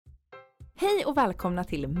Hej och välkomna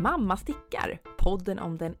till Mamma stickar, podden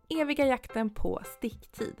om den eviga jakten på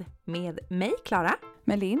sticktid. Med mig, Klara,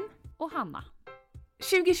 Melin och Hanna.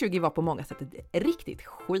 2020 var på många sätt ett riktigt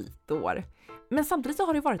skitår. Men samtidigt så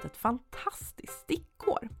har det varit ett fantastiskt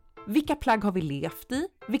stickår. Vilka plagg har vi levt i?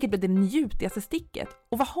 Vilket blev det njutigaste sticket?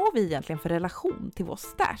 Och vad har vi egentligen för relation till vår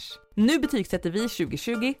stash? Nu betygsätter vi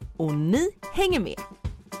 2020 och ni hänger med!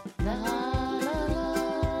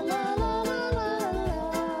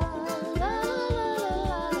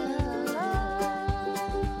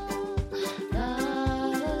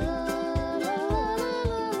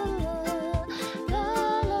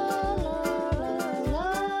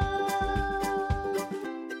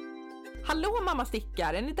 Mamma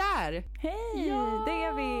stickar, är ni där? Hej, Ja, det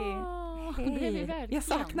är vi! Hej. Det är vi verkligen. Jag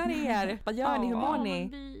saknar er. Vad gör ni? Hur mår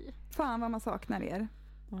ni? Fan vad man saknar er.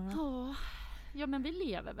 Ja, men vi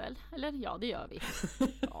lever väl? Eller ja, det gör vi.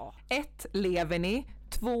 Ja. 1. Lever ni?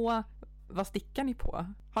 2. Vad stickar ni på?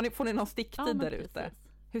 Får ni någon sticktid där ute?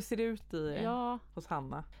 Hur ser det ut hos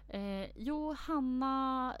Hanna?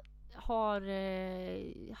 Hanna har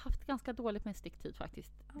haft ganska dåligt med sticktid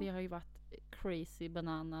faktiskt. Det har ju varit crazy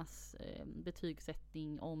bananas,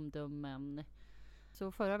 betygssättning, omdömen.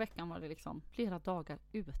 Så förra veckan var det liksom flera dagar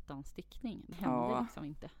utan stickning. Det hände liksom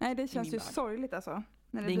inte. Nej, det känns ju sorgligt alltså.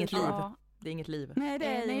 När det är inget liv. Det är inget liv. Nej, det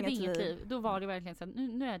är inget liv. Då var det verkligen så att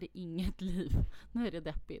nu är det inget liv. Nu är det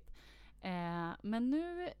deppigt. Men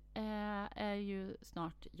nu är ju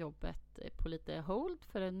snart jobbet på lite hold,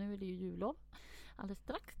 för nu är det ju jullov alldeles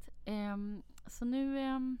strax. Så nu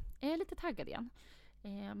är jag lite taggad igen.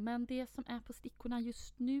 Men det som är på stickorna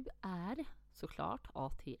just nu är såklart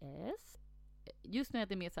ATS. Just nu är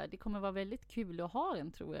det mer så här, det kommer vara väldigt kul att ha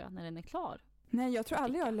den, tror jag, när den är klar. Nej, jag tror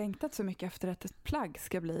aldrig jag har längtat så mycket efter att ett plagg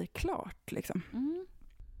ska bli klart liksom.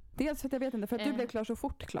 Dels för att jag vet inte, för att du blev klar så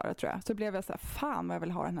fort, Klara, tror jag. Så blev jag så här, fan vad jag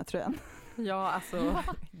vill ha den här tröjan. Ja, alltså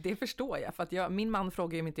det förstår jag. För att min man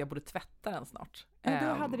frågar ju om inte jag borde tvätta den snart. Men du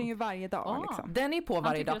hade den ju varje dag liksom. Den är på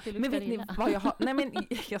varje dag. Men vet ni vad jag har? Nej, men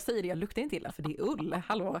jag säger det, jag luktar inte illa för det är ull.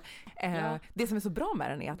 Hallå. Det som är så bra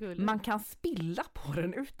med den är att man kan spilla på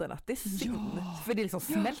den utan att det syns. För det liksom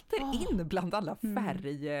smälter in bland alla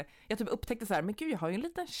färg. Jag typ upptäckte så här, men gud, jag har ju en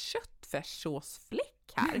liten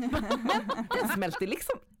köttfärssåsfläck här. Men den smälter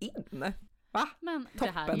liksom in. Va? Men toppen,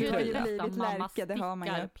 det här är ju blivit nästan mamma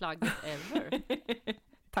stickar plagget ever.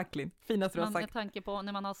 Tack Linn, finast du har sagt. Med tanke på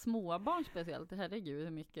när man har småbarn speciellt, herregud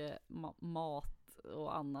hur mycket mat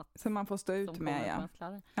och annat som man får stå ut med.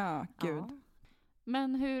 Ja, gud. Ja.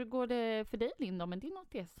 Men hur går det för dig, Linn, med din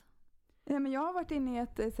ATS? Ja, men jag har varit inne i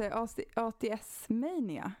ett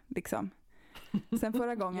ATS-mania liksom. Sen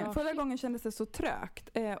förra gången. Förra gången kändes det så trögt.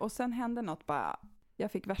 Och sen hände något bara.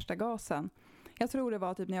 Jag fick värsta gasen. Jag tror det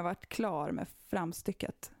var typ när jag var klar med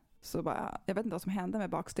framstycket. Så bara, jag vet inte vad som hände med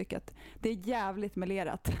bakstycket. Det är jävligt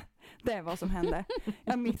melerat. Det är vad som hände.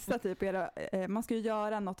 Jag missade typ man ska ju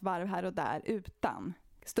göra något varv här och där utan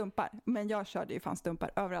stumpar. Men jag körde ju fan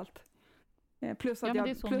stumpar överallt. Plus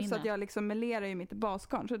att jag liksom melerar ju mitt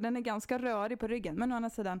basgarn. Så den är ganska rörig på ryggen. Men å andra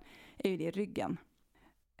sidan är ju det ryggen.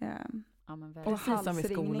 Och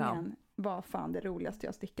halsringningen var fan det roligaste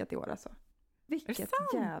jag stickat i år alltså. Vilket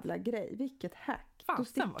jävla grej, vilket hack. Då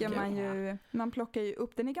stickar man ju, man plockar ju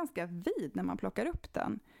upp, den är ganska vid när man plockar upp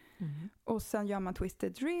den. Och sen gör man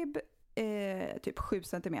twisted rib, typ 7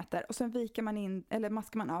 centimeter. Och sen viker man in, eller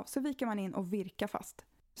maskar man av, så viker man in och virkar fast.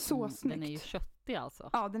 Så snyggt. Den är ju köttig alltså.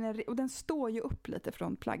 Ja, och den står ju upp lite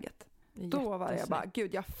från plagget. Då var jag bara,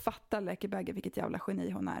 gud, jag fattar Läckebägge vilket jävla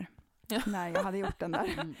geni hon är. När jag hade gjort den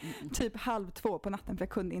där typ 1:30 på natten, för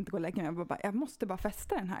jag kunde inte gå och lägga mig. Jag måste bara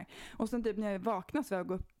fästa den här. Och sen typ när jag vaknade så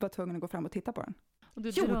var jag tvungen att gå fram och titta på den. Och du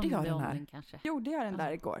gjorde jag den här? Gjorde jag den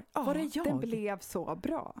där igår? Var det jag? Den blev så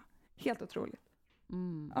bra. Helt otroligt.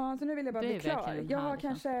 Ja, så nu vill jag bara bli klar. Jag har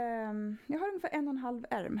ungefär 1,5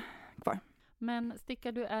 ärm kvar. Men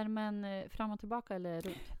stickar du ärmen fram och tillbaka eller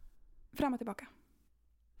runt? Fram och tillbaka.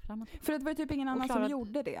 För det var ju typ ingen annan som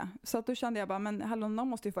gjorde det. Så att då kände jag bara, men hallå, någon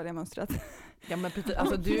måste ju följa mönstret. Ja, men precis.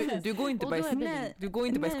 Alltså, du går inte bara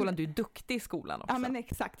i skolan, du är duktig i skolan också. Ja, men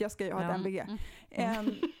exakt, jag ska ju ha ett MVG.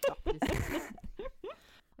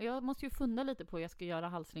 Och jag måste ju funda lite på hur jag ska göra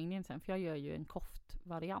halsringningen sen, för jag gör ju en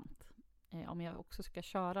koftvariant. Om jag också ska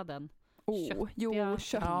köra den.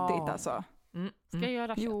 Köttigt alltså. Ska jag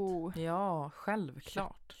göra kött? Jo. Ja,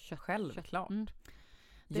 självklart. Självklart.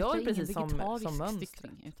 Jag är precis som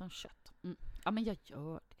mönstret. Utan kött. Ja, men jag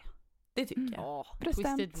gör det. Det tycker jag. Ja,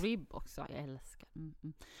 twisted rib också. Jag älskar.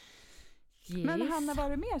 Yes. Men Hanna, vad har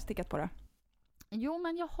du mer stickat på då? Jo,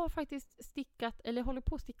 men jag har faktiskt stickat, eller håller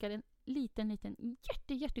på att sticka en liten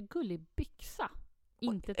jättegullig byxa.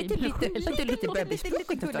 Inte till mig själv. Lite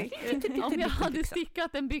bebisspråk. Om jag hade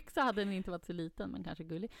stickat en byxa hade den inte varit så liten, men kanske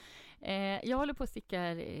gullig. Jag håller på att sticka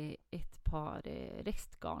ett par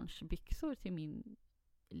restgarnsbyxor till min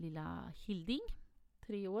lilla Hilding,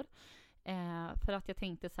 3 år. För att jag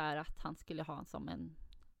tänkte så här att han skulle ha som en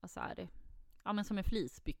som en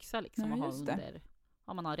fleecebyxa liksom, ja, och ha under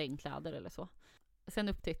om man har regnkläder eller så. Sen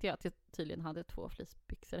upptäckte jag att jag tydligen hade 2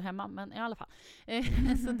 fleecebyxor hemma, men i alla fall.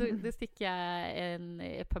 Så då stickade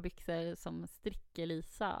jag ett par byxor som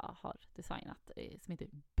Stricke-Lisa har designat, som heter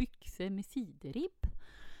byxor med sidribb.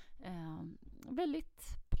 Väldigt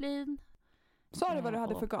plain. Sa du vad du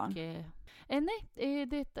hade för garn? Nej,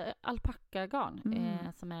 det är ett alpackagarn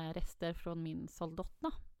som är rester från min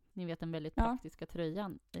Soldotna. Ni vet, den väldigt praktiska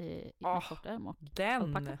tröjan i kortärm och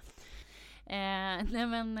alpacka.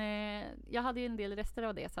 Jag hade ju en del rester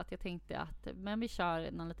av det, så att jag tänkte att vi kör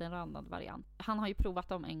en liten randad variant. Han har ju provat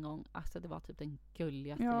dem en gång, alltså det var typ den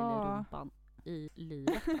gulligaste lilla rumpan i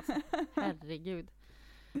livet, alltså. Herregud.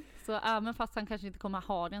 Så även fast han kanske inte kommer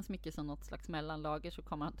ha den så mycket som något slags mellanlager, så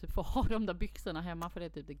kommer han typ få ha de där byxorna hemma, för det är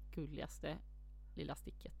typ det gulligaste lilla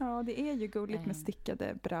sticket. Ja, det är ju gulligt med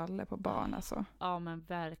stickade brallor på barn alltså. Ja, men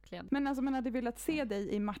verkligen. Men alltså, man hade velat se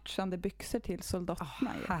dig i matchande byxor till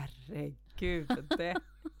Soldotna. Herregud,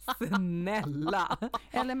 snälla.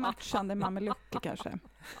 Eller matchande mamelucker kanske.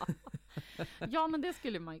 Ja, men det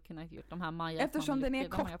skulle man ju kunna gjort, de här Majas. Eftersom den är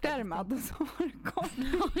kortärmad så har det kort.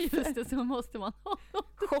 Ja, just det, så måste man ha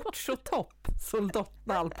shorts och topp,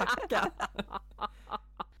 Soldotna alpacka.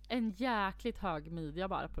 En jäkligt hög midja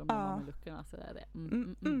bara på de här mameluckorna, så är det.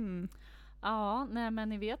 Ja, nej, men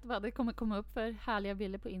ni vet vad det kommer komma upp för härliga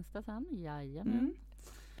bilder på Insta sen. Jajamän.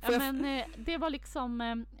 Ja, men det var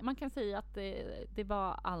liksom, man kan säga att det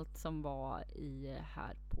var allt som var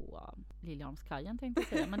här på Liljeholmskajen, tänkte jag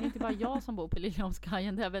säga. Men det är inte bara jag som bor på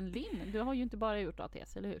Liljeholmskajen, det är även Linn. Du har ju inte bara gjort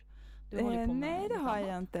ATS, eller hur? Nej, det har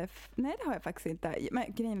jag inte. Nej, det har jag faktiskt inte.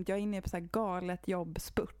 Men grejen är att jag är inne på så här galet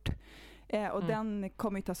jobbspurt. Och den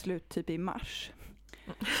kommer ju ta slut typ i mars.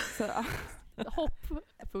 Så,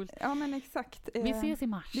 hoppfullt. Ja, men exakt. Vi ses i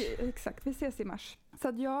mars. Exakt, vi ses i mars. Så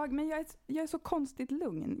att jag är så konstigt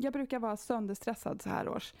lugn. Jag brukar vara sönderstressad så här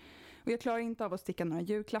års. Och jag klarar inte av att sticka några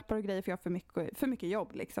julklappar och grejer, för jag har för mycket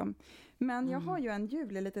jobb liksom. Men jag har ju en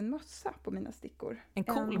julig liten mössa på mina stickor. En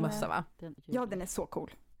cool mössa, va? Ja, den är så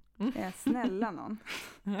cool. Snälla någon.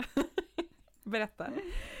 Berätta.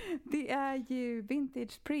 Det är ju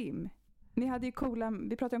Vintage Prim. Vi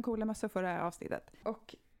pratade om coola mössor förra avsnittet.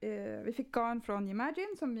 Och vi fick garn från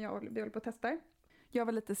Imagine som vi håller på att testa. Jag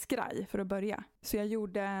var lite skraj för att börja. Så jag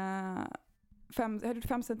gjorde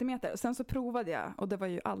 5 centimeter. Sen så provade jag och det var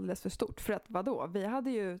ju alldeles för stort. För att vadå? Vi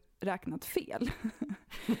hade ju räknat fel.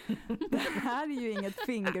 Det här är ju inget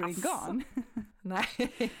fingering-garn. Nej,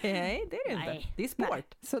 det är det inte. Det är sport. Nej.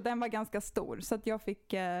 Så den var ganska stor. Så att jag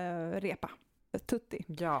fick repa. Tutti.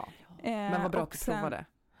 Ja, men vad bra att du provade.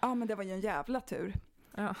 Ja, men det var ju en jävla tur.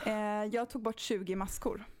 Ja. Jag tog bort 20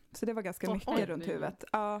 maskor. Så det var ganska mycket runt huvudet.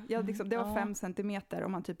 Ja, det var 5 centimeter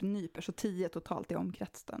om man typ nyper. Så 10 totalt i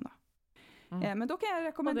omkretsen då. Men då kan jag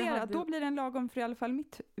rekommendera att då blir det en lagom för i alla fall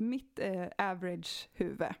mitt average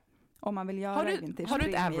huvud. Om man vill göra vintage. Har du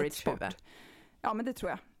ett average huvud? Ja, men det tror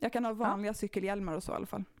jag. Jag kan ha vanliga cykelhjälmar och så i alla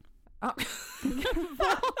fall. Ja.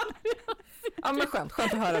 Ja, men skönt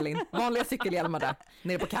att höra, Linn. Vanliga cykelhjälmar där,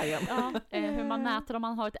 nere på kajen. Ja, hur man mäter om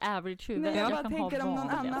man har ett average huvud. Nej, jag bara tänker om någon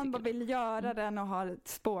annan vill göra den och har ett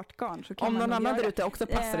sportgarn så kan om man någon annan där ute också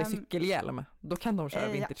passar i cykelhjälm, då kan de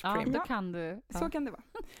köra vintage prim. Ja, då kan du. Så kan det vara.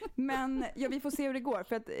 Men vi får se hur det går,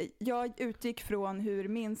 för att jag utgick från hur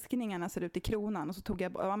minskningarna ser ut i kronan och så tog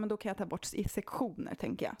jag, men då kan jag ta bort i sektioner,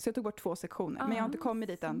 tänker jag. Så jag tog bort 2 sektioner, men jag har inte kommit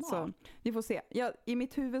dit än, så vi får se. I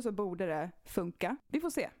mitt huvud så borde det funka. Vi får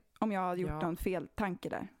se om jag har gjort någon fel tanke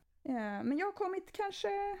där. Men jag har kommit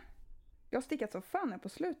jag har stickat så fan på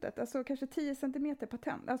slutet. Alltså kanske 10 centimeter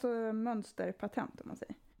patent. Alltså mönsterpatent om man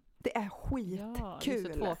säger. Det är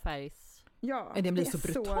skitkul. Ja, tvåfärgs. Ja, det blir så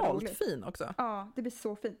brutalt så fin också. Ja, det blir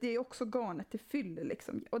så fint. Det är också garnet till fyller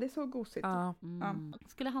liksom. Och det är så gosigt. Ja.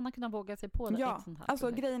 Skulle Hanna kunna våga sig på det? Ja,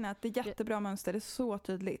 alltså grejen är att det är jättebra mönster. Det är så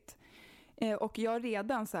tydligt. Och jag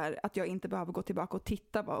redan så här att jag inte behöver gå tillbaka och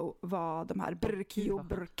titta vad de här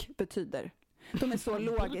brk betyder. De är så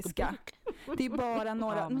logiska. Det är bara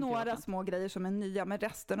några små grejer som är nya, men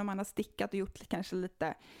resten om man har stickat och gjort kanske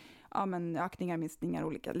lite ökningar, minskningar,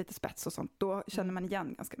 olika, lite spets och sånt, då känner man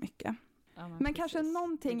igen ganska mycket. Ja, men kanske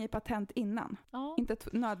någonting i patent innan. Ja. Inte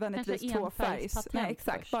nödvändigtvis tvåfärgs. Nej,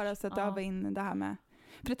 exakt. Först. Bara så att öva in det här med.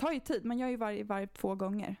 För det tar ju tid. Man gör ju varje 2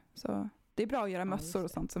 gånger. Så det är bra att göra mössor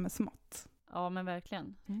och sånt som är smått. Ja, men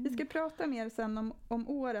verkligen. Vi ska prata mer sen om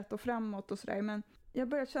året och framåt och sådär. Men jag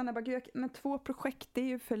börjar känna bara, men 2 projekt, det är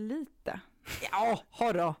ju för lite. Ja,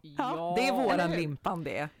 hörru. Ja. Det är våran limpan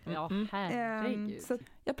det. Ja, herregud. Så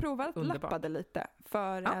jag provade att lappade lite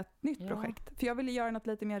för ett nytt projekt. För jag ville göra något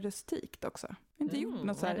lite mer rustikt också. Inte gjort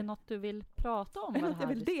något så här. Är det något du vill prata om? Är det något jag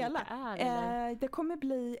vill dela? Det kommer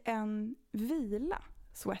bli en vila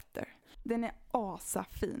sweater. Den är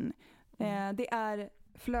asafin. Det är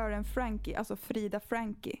Fleur & Frankie, alltså Frida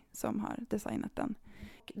Frankie som har designat den.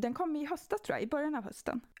 Den kom i höstas tror jag, i början av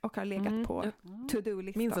hösten. Och har legat på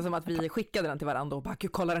to-do-listan. Minns det som att vi skickade den till varandra och bara,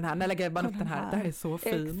 kolla den här, när lägger man upp den här? Det här är så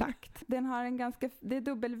fin. Exakt. Den har det är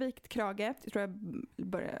dubbelvikt krage, jag tror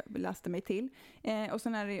jag läste mig till. Och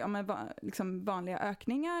sen är det liksom vanliga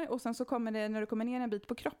ökningar. Och sen så kommer det, när du kommer ner en bit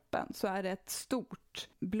på kroppen, så är det ett stort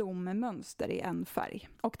blommönster i en färg.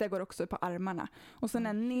 Och det går också på armarna. Och sen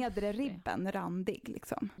är nedre ribben randig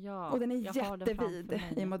liksom. Ja, och den är jättevid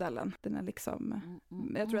i modellen. Den är liksom,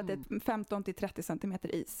 jag tror att det är 15-30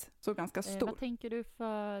 centimeter is. Så ganska stor. Vad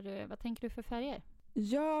tänker du för färger?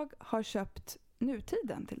 Jag har köpt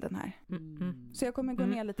nutiden till den här. Så jag kommer gå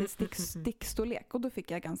ner lite i stickstorlek. Och då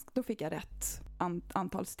fick jag rätt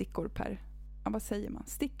antal stickor per, vad säger man?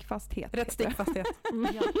 Stickfasthet. Rätt stickfasthet.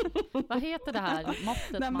 Ja. Vad heter det här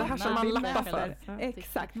måttet? Det här som man lappar för.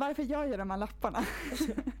 Exakt. Varför jag gör de här lapparna?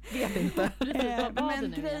 Vet inte.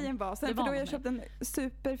 Men grejen var, sen för då har jag köpt en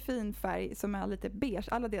superfin färg som är lite beige.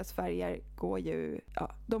 Alla deras färger går ju,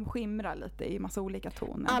 de skimrar lite i massa olika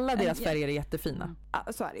toner. Alla deras färger är jättefina.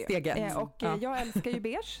 Så är det ju. Stegen. Och jag älskar ju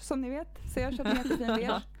beige, som ni vet. Så jag har köpt en jättefin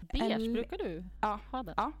beige. Beige, brukar du ha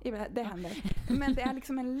den? Ja, det händer. Men det är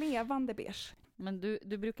liksom en levande beige. Men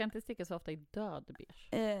du brukar inte sticka så ofta i död beige?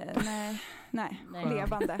 Nej,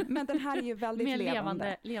 levande. Men den här är ju väldigt mer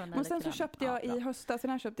levande. Och sen så köpte jag i höstas,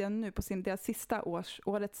 den här köpte jag nu på deras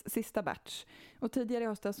årets sista batch. Och tidigare i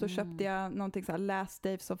höstas så köpte jag någonting så här Last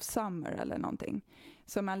Days of Summer eller någonting.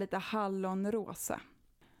 Som är lite hallonrosa.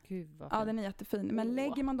 Gud vad ja, den är jättefin. Men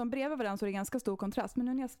lägger man dem bredvid varandra så är det ganska stor kontrast. Men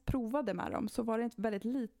nu när jag provade med dem så var det väldigt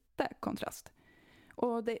lite kontrast.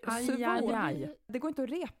 Och det går inte att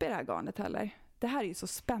repa i det här garnet heller. Det här är ju så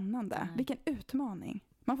spännande. Vilken utmaning.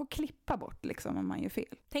 Man får klippa bort liksom om man gör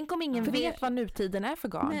fel. Tänk om ingen vet vad nutiden är för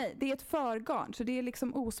garn. Nej, det är ett förgarn. Så det är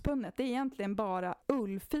liksom ospunnet. Det är egentligen bara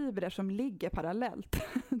ullfibrer som ligger parallellt.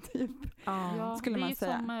 Typ. Skulle man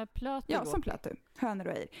säga. Som plötu. Ja, som plötu. Hönor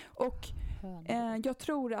och ejr. Och jag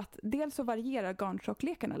tror att dels så varierar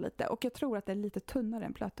garntjockleken lite. Och jag tror att det är lite tunnare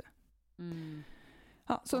än plötu.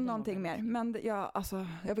 Ja, så någonting mer. Men jag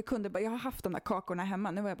har haft de där kakorna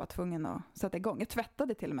hemma. Nu var jag bara tvungen att sätta igång. Jag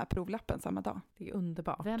tvättade till och med provlappen samma dag. Det är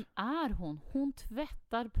underbart. Vem är hon? Hon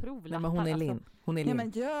tvättar provlappar. Nej, men hon är Linn. Ja,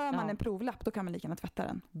 men gör man en provlapp, då kan man lika gärna tvätta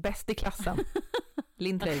den. Bäst i klassen.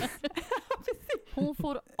 Linn Treis. Hon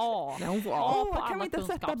får A. Nej, hon får A. Kan vi inte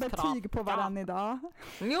sätta betyg på varandra idag?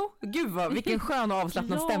 Jo, gud vilken skön och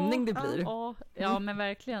avslappnad stämning det blir. Ja, men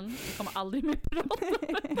verkligen. Vi kommer aldrig mer prata.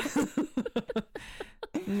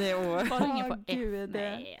 Nej, bara ingen på F. Gud.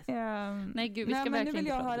 Nej, gud, vi ska verkligen nu vill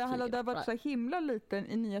jag höra, hallå, det har varit så himla liten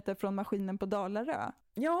i nyheter från maskinen på Dalarö.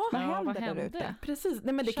 Ja, vad händer där ute? Precis,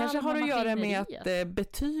 nej, men det kanske har att göra med att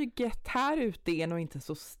betyget här ute är nog inte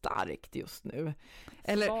så starkt just nu.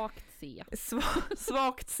 Eller svagt C.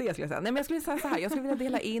 Svagt C skulle jag säga. Nej, men jag skulle säga så här, jag skulle vilja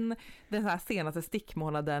dela in den här senaste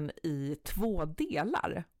stickmånaden i 2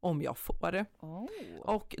 delar om jag får.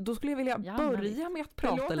 Och då skulle jag vilja börja med att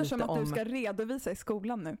prata lite om... Det låter som att du ska redovisa i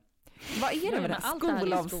skolan nu. Vad är det med det här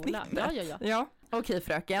skolavsnittet? Ja. Okej,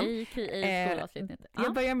 fröken.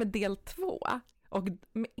 Jag börjar med del 2. Och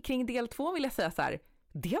kring del 2 vill jag säga så här,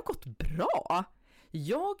 det har gått bra.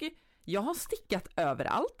 Jag har stickat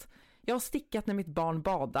överallt. Jag har stickat när mitt barn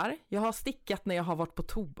badar. Jag har stickat när jag har varit på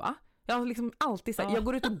toa. Jag har liksom alltid sagt, jag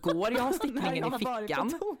går ut och går, jag har stickningen i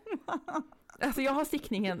fickan. Alltså jag har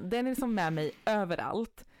stickningen, den är liksom med mig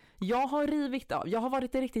överallt. Jag har rivit av, jag har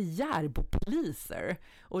varit en riktig Järbo-pleaser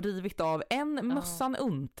och rivit av en mössan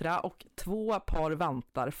untra och 2 par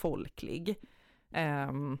vantar folklig.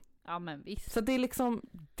 Ja, men visst. Så det är liksom,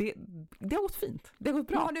 det har gått fint. Det har gått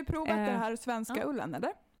bra. Har du provat det här svenska ullen,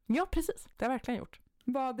 eller? Ja, precis. Det har jag verkligen gjort.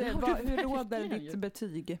 Hur råder ditt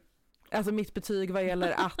betyg? Alltså mitt betyg vad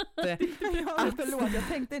gäller att... Förlåt, jag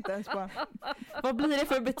tänkte inte ens på... Vad blir det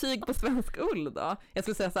för betyg på svensk ull då? Jag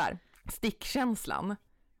skulle säga så här, stickkänslan,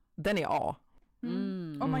 den är A.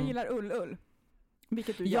 Om man gillar ull.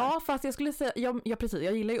 Vilket du gör. Ja, fast jag skulle säga, ja precis,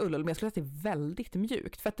 jag gillar ju ull, men jag skulle säga att det är väldigt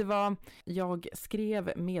mjukt. För att jag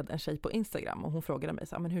skrev med en tjej på Instagram och hon frågade mig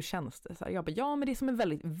så här, men hur känns det? Så här, jag bara, men det är som en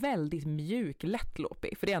väldigt, väldigt mjuk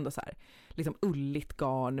lättlåpig. För det är ändå så här, liksom ulligt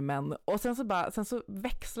garn, men... Och sen så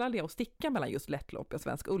växlade jag och sticka mellan just lättlåpig och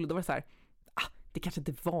svensk ull. Då var det så här, det kanske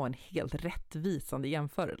inte var en helt rättvisande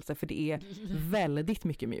jämförelse, för det är väldigt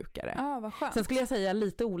mycket mjukare. Vad skönt. Sen skulle jag säga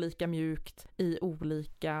lite olika mjukt i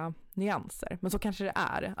olika nyanser, men så kanske det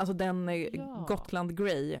är. Alltså den Gotland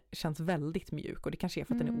Grey känns väldigt mjuk, och det kanske är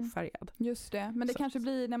för att den är ofärgad. Just det, men det kanske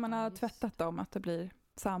blir när man har tvättat dem att det blir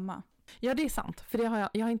samma. Ja, det är sant, för det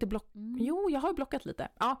jag har inte Jo, jag har blockat lite.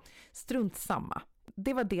 Ja, strunt samma.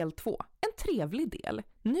 Det var del 2. En trevlig del.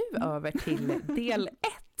 Nu över till del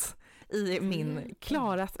 1 i min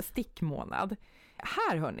Klaras stickmånad.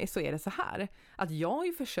 Här hörni, så är det så här att jag har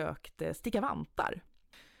ju försökt sticka vantar.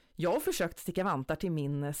 Jag har försökt sticka vantar till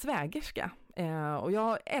min svägerska. Och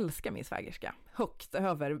jag älskar min svägerska högt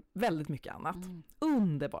över väldigt mycket annat.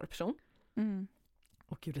 Underbar person.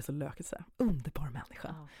 Och gud, det är så lökigt så här. Underbar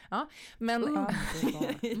människa. Ja, men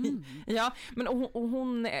ja, men och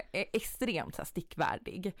hon är extremt så här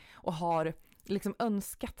stickvärdig och har liksom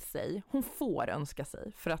önskat sig. Hon får önska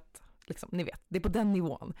sig för att liksom, ni vet, det är på den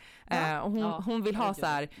nivån. Och hon vill ha så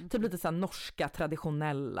här typ lite så här norska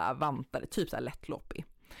traditionella vantar, typ så här lättloppig.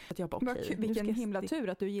 Att jag bara, vilken himla tur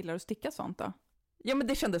att du gillar att sticka sånt då. Ja, men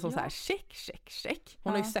det kändes som så här check.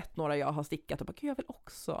 Hon har ju sett några jag har stickat och bara, gud, jag vill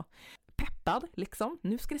också. Peppad liksom,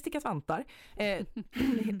 nu ska det stickas vantar.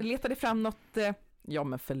 Letade fram något, ja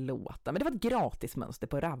men förlåta, men det var ett gratis mönster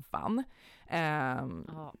på Ravvan.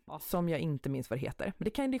 Som jag inte minns vad det heter, men det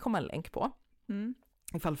kan ju komma en länk på.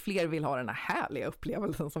 Ifall fler vill ha den här härliga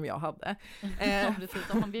upplevelsen som jag hade. Precis,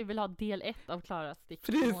 om man vill ha del 1 av Klaras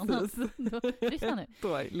stickmånad.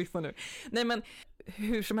 Lyssna nu. Nej, men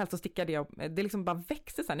hur som helst så stickade jag, det liksom bara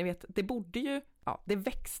växte så här, ni vet, det borde ju, det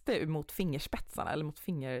växte mot fingerspetsarna eller mot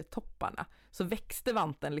fingertopparna, så växte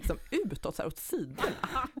vanten liksom utåt så här åt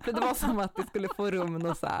sidorna. För det var som att det skulle få rum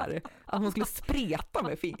och så här, att man skulle spreta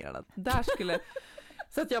med fingrarna. Där skulle...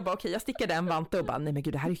 Så att jag bara, jag stickade en vant och bara, nej men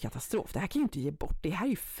gud, det här är ju katastrof. Det här kan ju inte ge bort. Det här är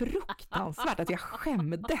ju fruktansvärt att jag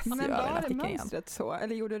skämdes. Men var det mönstret så?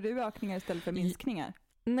 Eller gjorde du ökningar istället för minskningar?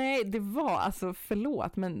 Nej, det var alltså,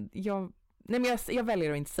 förlåt, men jag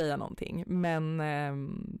väljer att inte säga någonting. Men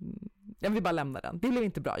jag vill bara lämna den. Det blev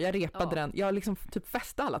inte bra. Jag repade den. Jag liksom typ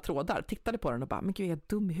fäste alla trådar. Tittade på den och bara, men gud, jag är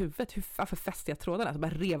dum i huvudet. Varför fäste jag trådarna? Så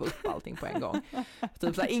bara rev upp allting på en gång.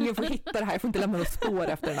 Typ så här, ingen får hitta det här. Jag får inte lämna något spår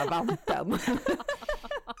efter den här vanten.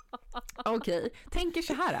 Okej, tänker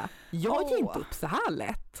så här. Jag ger inte upp så här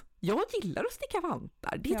lätt. Jag gillar att sticka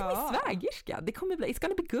vantar. Det är min svägerska. Det kommer bli, it's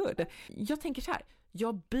gonna be good. Jag tänker så här.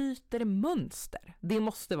 Jag byter mönster. Det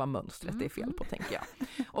måste vara mönstret det är fel på, tänker jag.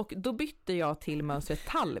 Och då bytte jag till mönstret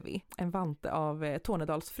Talvi, en vante av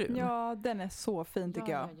Tornedalsfrun. Ja, den är så fin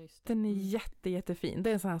tycker jag. Den är jättefin. Det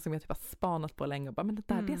är en sån här som jag typ har spanat på länge och bara, men det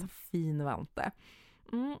där det är så fin vante.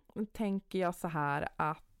 Tänker jag så här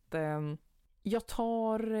att jag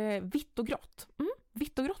tar vitt och grått.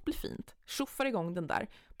 Vitt och grått blir fint. Tjoffar igång den där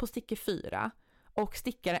på sticker 4 och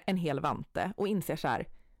stickar en hel vante och inser så här,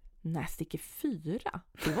 när sticker 4,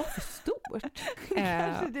 det var för stort.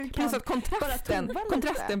 Plus att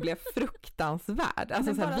kontrasten blev fruktansvärd.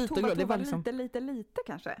 Alltså så här vit och grå, det var liksom lite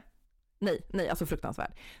kanske. Nej, alltså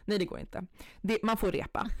fruktansvärd. Nej, det går inte. Man får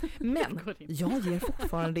repa. Men jag ger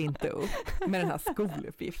fortfarande inte upp med den här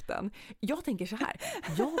skoluppgiften. Jag tänker så här,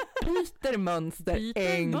 jag byter mönster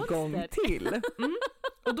en gång till.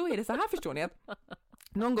 Och då är det så här, förstår ni, att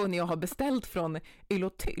någon gång när jag har beställt från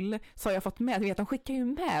Yllotyll så har jag fått med, de skickar ju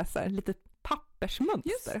med så här lite pappersmönster.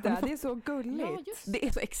 Just det, det är så gulligt. Ja, det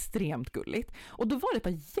är så extremt gulligt. Och då var det ett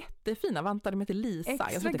par jättefina vantar, de heter Lisa.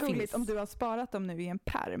 Extra gulligt om du har sparat dem nu i en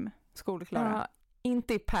pärm, Skolklara.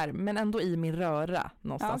 Inte i pärm, men ändå i min röra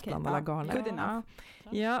någonstans bland alla garner. Good enough.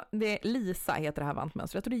 Ja, det är Lisa heter det här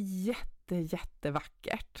vantmönstret och det är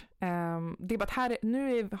jättevackert. Det är bara att här,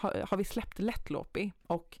 nu har vi släppt lättloppig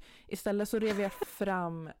och istället så rev jag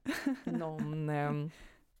fram någon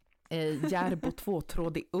Järbo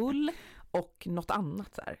 2-trådig ull och något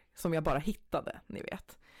annat så här, som jag bara hittade, ni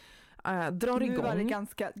vet. Drar igång. Nu var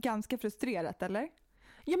det ganska frustrerat, eller?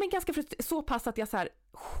 Ja, men ganska så pass att jag så här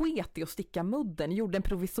sket i att sticka mudden, gjorde en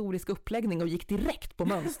provisorisk uppläggning och gick direkt på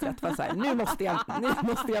mönstret för så här, nu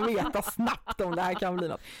måste jag veta snabbt om det här kan bli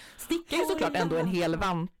något. Stickar ju såklart ändå en hel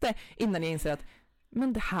vante innan jag inser att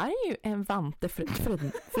men det här är ju en vante för ett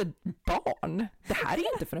barn. Det här är ju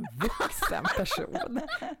inte för en vuxen person.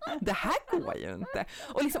 Det här går ju inte.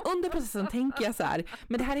 Och liksom under processen tänker jag så här,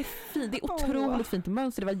 men det här är fint, det är otroligt fint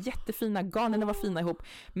mönster, det var jättefina, garnerna var fina ihop,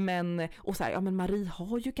 men och så här, ja men Marie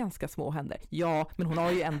har ju ganska små händer. Ja, men hon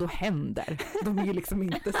har ju ändå händer. De är ju liksom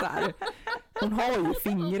inte så här, hon har ju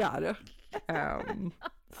fingrar.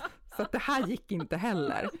 Så att det här gick inte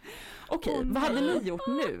heller. Okej, vad hade ni gjort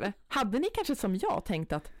nu? Hade ni kanske som jag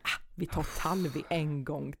tänkt att vi tar Talvi en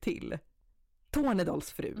gång till?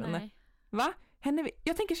 Tornedalsfrun. Nej. Va?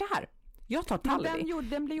 jag tänker så här. Jag tar talvi. Den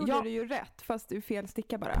gjorde du ju rätt, fast du fel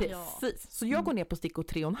sticka bara. Precis. Så jag går ner på stickor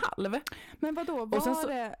 3,5. Men vadå,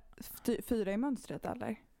 var det 4 i mönstret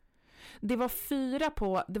eller? Det var 4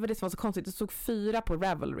 på, det var det som var så konstigt, det stod 4 på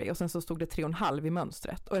Ravelry och sen så stod det 3,5 i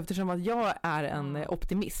mönstret. Och eftersom att jag är en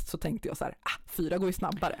optimist så tänkte jag så här, 4 går ju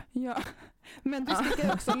snabbare. Ja, men du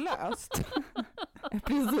stickar också löst.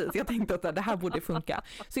 Precis, jag tänkte att det här borde funka.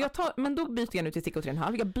 Så men då byter jag nu till stickor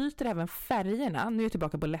 3,5. Jag byter även färgerna, nu är jag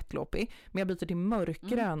tillbaka på lättloppig, men jag byter till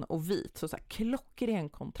mörkgrön och vit, så här klockren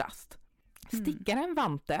kontrast. Stickar en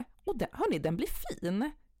vante och den blir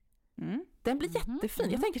fin. Den blir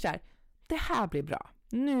jättefin. Jag tänker så här, det här blir bra.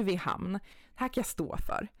 Nu är vi i hamn. Det här kan jag stå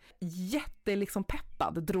för. Liksom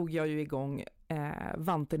peppad drog jag ju igång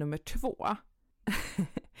vante nummer 2.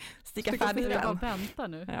 Sticka färdigt den. Vänta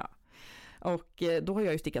nu. Ja. Och då har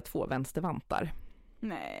jag ju stickat 2 vänstervantar.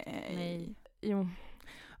 Nej. Jo.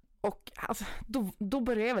 Och alltså, då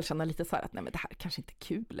börjar jag väl känna lite så här att nej, men det här kanske inte är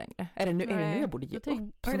kul längre. Är det nu jag borde ge upp?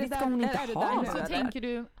 Så det ska hon inte ha. Så tänker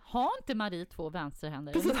du, har inte Marie 2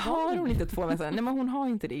 vänsterhänder? Precis, har hon inte 2 vänsterhänder? Nej, men hon har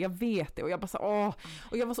inte det. Jag vet det. Och jag bara så,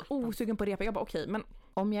 och jag var så osugen på repa. Jag bara okej, men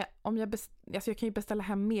om jag jag kan ju beställa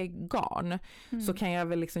hem mer garn så kan jag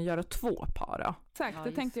väl liksom göra 2 par då. Exakt,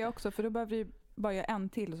 det tänkte jag också, för då behöver vi bara göra en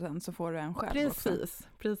till och sen så får du en själv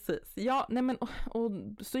Precis. Ja, nej men och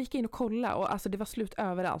så gick jag in och kollade och alltså det var slut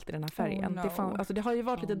överallt i den här färgen. Det har ju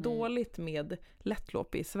varit lite dåligt med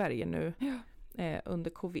lättlopp i Sverige nu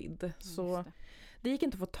under covid. Så det gick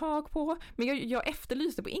inte att få tag på. Men jag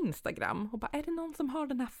efterlyste på Instagram och bara, är det någon som har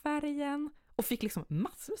den här färgen? Och fick liksom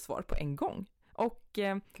massor svar på en gång. Och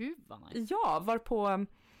Gud vad nice. jag var på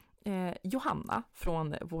Johanna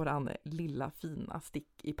från våran lilla fina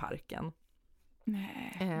stick i parken.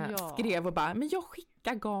 Skrev och bara, men jag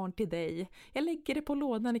skickar garn till dig. Jag lägger det på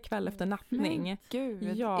lådan ikväll efter nattning. Men gud,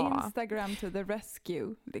 Instagram to the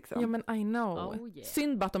rescue liksom. Ja, men I know.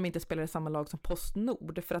 Synd bara att de inte spelar i samma lag som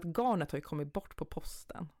PostNord, för att garnet har ju kommit bort på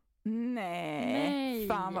posten. Nej.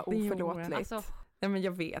 Fan vad oförlåtligt. Alltså, ja, men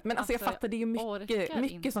jag vet. Men alltså jag fattar, det är ju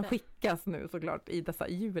mycket som skickas nu såklart i dessa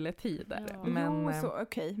juletider. Ja. Men,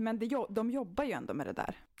 okej. Men de jobbar ju ändå med det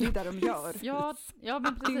där. Det är där de gör. ja,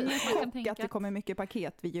 men precis. Det är chock att det kommer mycket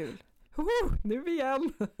paket vid jul. Nu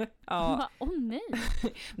igen! Ja. Nej.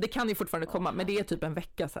 Det kan ju fortfarande komma, men det är typ en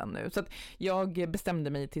vecka sedan nu. Så att jag bestämde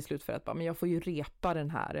mig till slut för att men jag får ju repa den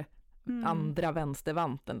här andra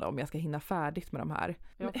vänstervanten då, om jag ska hinna färdigt med de här.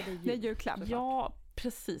 Ja, det är julklapp. Ja,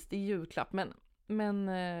 precis. Det är julklapp. Men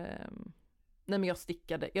jag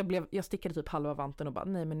stickade typ halva vanten och bara,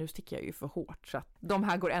 nej men nu stickar jag ju för hårt så att de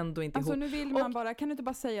här går ändå inte ihop. Alltså nu vill man bara, kan du inte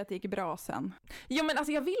bara säga att det gick bra sen? Ja, men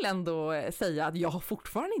alltså jag vill ändå säga att jag har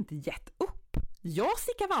fortfarande inte gett upp. Jag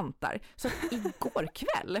stickar vantar, så att igår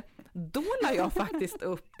kväll då la jag faktiskt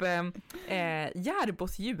upp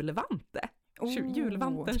Järbos julvante.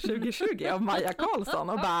 Julvanten 2020 av Maja Karlsson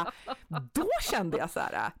och bara, då kände jag så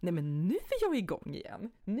här, nej men nu är jag igång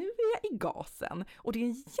igen. Nu är jag i gasen och det är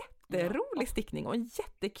en jätterolig stickning och en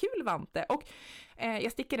jättekul vante och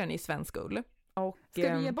jag stickar den i svensk ull. Och,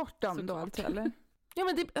 ska du ge bort dem då alltså, eller? Ja,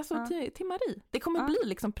 men till Marie. Det kommer bli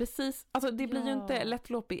liksom precis, alltså det blir ju inte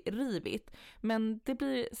lättloppigt rivigt, men det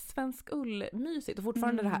blir svensk ull mysigt och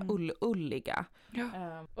fortfarande det här ulliga.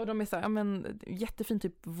 Ja. Och de är så här, jättefin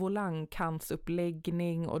typ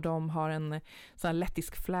volangkantsuppläggning och de har en sån här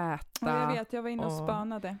lettisk fläta. Ja, jag vet, jag var inne och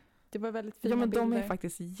spanade. Det var väldigt fina bilder. Ja, men de är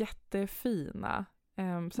faktiskt jättefina.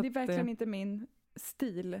 Så det är verkligen inte min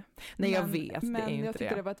stil. Nej, jag vet. Men det är inte jag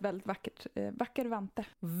tycker det var ett väldigt vacker vante.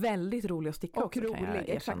 Väldigt rolig att sticka och också. Och rolig,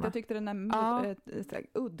 exakt. Jag tyckte den där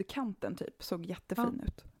uddkanten typ såg jättefin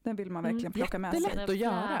ut. Den vill man verkligen plocka med sig. Jättelätt att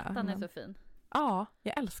göra. Den är så fin. Ja,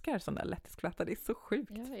 jag älskar sån där lettisk fläta. Det är så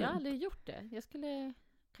sjukt fint. Jag har aldrig gjort det.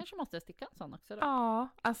 Kanske måste jag sticka en sån också då. Ja,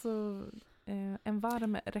 alltså en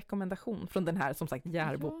varm rekommendation från den här som sagt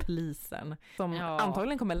Järbo-plisen som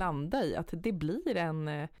antagligen kommer landa i att det blir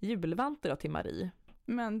en julvante då till Marie.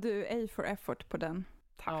 Men du, A for effort på den.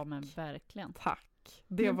 Tack. Ja, men verkligen. Tack.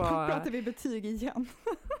 Nu pratar vi betyg igen.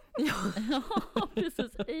 Ja,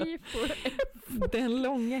 precis. A for effort. Den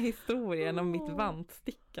långa historien om mitt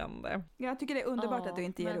vantstickande. Jag tycker det är underbart att du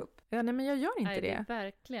inte ger upp. Ja, nej, men jag gör inte det. Det är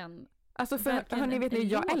verkligen. Alltså hörni, vet ni,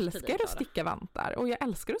 jag älskar att sticka vantar och jag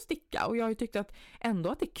älskar att sticka och jag har ju tyckt att ändå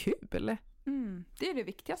att det är kul. Det är det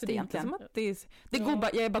viktigaste det är egentligen. Som att det går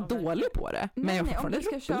bara, jag är bara dålig på det. Men jag om du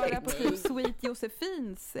ska köra på typ Sweet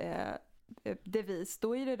Josefins devis,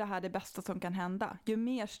 då är det här det bästa som kan hända. Ju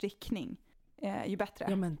mer stickning, ju bättre.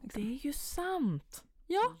 Ja, men det är ju sant.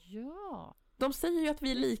 Ja. De säger ju att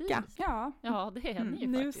vi är lika. Ja, det är ni ju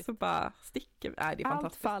nu faktiskt. Så bara sticker vi. Det är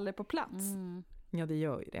fantastiskt. Allt faller på plats. Ja, det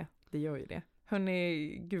gör ju det.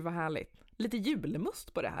 Hörrni, gud vad härligt. Lite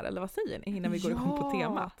julmust på det här, eller vad säger ni? Innan vi går igång på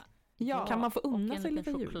temat. Ja. Kan man få unna sig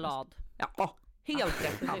lite choklad? Ja, helt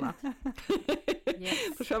rätt Hanna.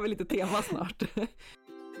 Yes. Så kör vi lite tema snart.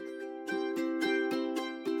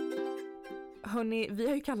 Hörrni, vi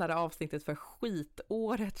har ju kallat det avsnittet för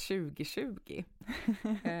skitåret 2020.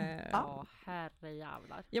 Ja,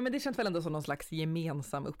 herrejävlar. Ja, men det känns väl ändå som någon slags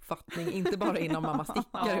gemensam uppfattning. Inte bara inom Mamma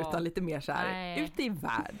Stickar utan lite mer så här ute i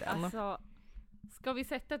världen. Alltså, ska vi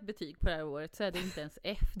sätta ett betyg på det här året så är det inte ens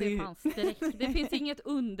F. Det finns inget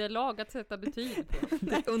underlag att sätta betyg på.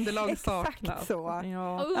 Det underlag saknas. Exakt så.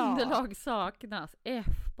 Ja. Underlag saknas. F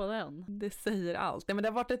på den. Det säger allt. Ja, men det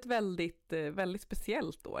har varit ett väldigt, väldigt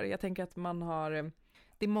speciellt år. Jag tänker att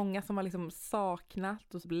det är många som har liksom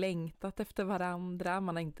saknat och längtat efter varandra.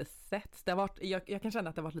 Man har inte sett. Det har varit, jag kan känna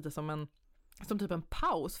att det har varit lite som typ en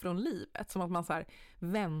paus från livet. Som att man så här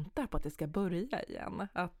väntar på att det ska börja igen.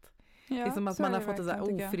 Det är som att man har fått ett så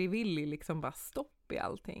här ofrivillig liksom bara stopp i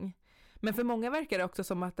allting. Men för många verkar det också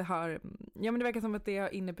som att det har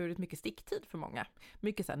inneburit mycket sticktid för många.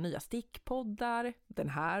 Mycket så här nya stickpoddar, den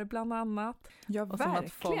här bland annat. Ja, och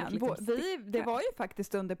verkligen. Det var ju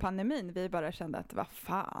faktiskt under pandemin vi bara kände att vad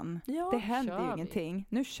fan, det händer ju ingenting.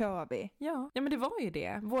 Nu kör vi. Ja, men det var ju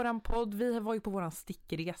det. Våran podd, vi var ju på våran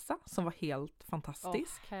stickresa som var helt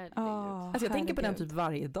fantastisk. Alltså jag tänker på den typ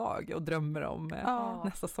varje dag och drömmer om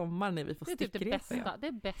nästa sommar när vi får stickresa. Det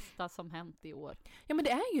är det bästa som hänt i år. Ja, men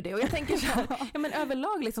det är ju det. Och jag tänker så här, men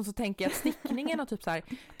överlag liksom så tänker jag att stickningen har typ så här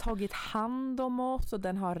tagit hand om oss och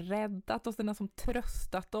den har räddat oss, den har som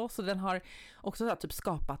tröstat oss och den har också så här typ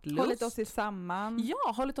skapat lust. Hållit oss samman.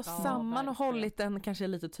 Ja, hållit oss samman och hållit den kanske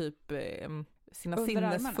lite typ sina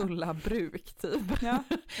sinnesfulla bruk typ. Ja.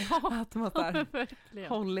 Att man har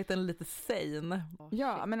hållit den lite sane.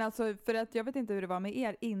 Ja, men alltså för att jag vet inte hur det var med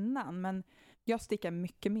er innan, men jag stickar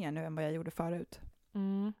mycket mer nu än vad jag gjorde förut.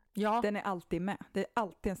 Ja. Den är alltid med. Det är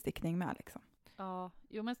alltid en stickning med liksom. Ja,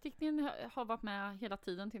 men stickningen har varit med hela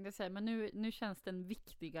tiden tänkte jag säga, men nu känns den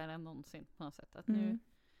viktigare än någonsin på något sätt. Att nu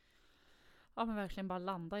men verkligen bara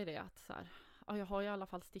landa i det att så här, jag har i alla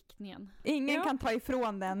fall stickningen. Ingen kan ta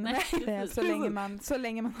ifrån den. Nej, så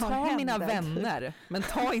länge man har ta händer. Mina vänner, men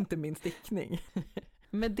ta inte min stickning.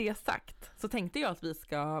 Med det sagt så tänkte jag att vi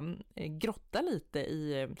ska grotta lite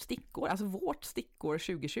i stickor, alltså vårt stickår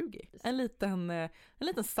 2020. En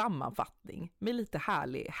liten sammanfattning med lite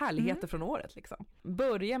härligheter från året liksom.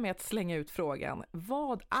 Börja med att slänga ut frågan,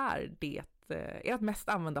 vad är ert mest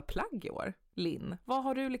använda plagg i år, Linn? Vad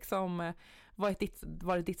har du liksom varit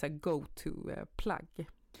ditt så här go-to-plagg?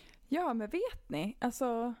 Ja, men vet ni,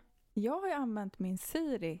 alltså jag har ju använt min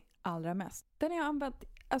Siri allra mest. Den har jag använt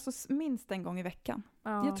minst en gång i veckan.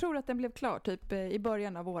 Ja. Jag tror att den blev klar typ i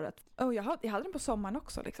början av året. Jag hade den på sommaren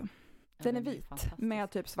också liksom. Den är vit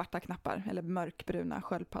med typ svarta knappar eller mörkbruna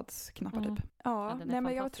sköldpaddsknappar typ. Ja, nej,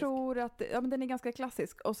 men jag tror att den är ganska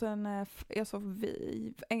klassisk och sen är så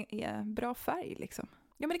bra färg liksom.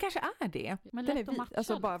 Ja, men det kanske är det. Men den är vit, matcha,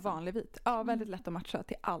 alltså bara vanlig vit. Ja, väldigt lätt att matcha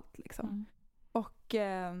till allt liksom. Och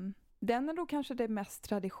den är då kanske det mest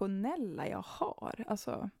traditionella jag har.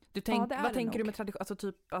 Alltså, vad tänker du med tradition? Alltså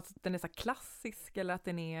typ att den är så klassisk eller att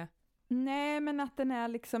den är... Nej, men att den är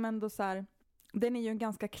liksom ändå så här... Den är ju en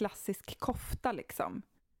ganska klassisk kofta liksom.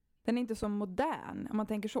 Den är inte så modern om man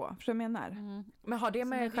tänker så. För jag menar. Men har det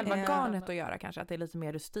med själva garnet att göra kanske? Att det är lite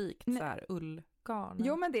mer rustikt, så här ullgarn?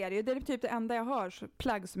 Jo, men det är det ju. Det är typ det enda jag har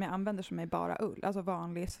plagg som jag använder som är bara ull. Alltså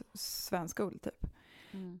vanlig svensk ull typ.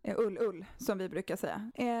 Ull som vi brukar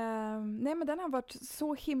säga. Nej, men den har varit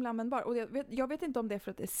så himla användbar. Och jag vet inte om det är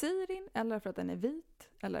för att det är sirin eller för att den är vit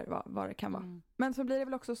eller vad det kan vara. Men så blir det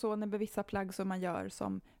väl också så när vissa plagg som man gör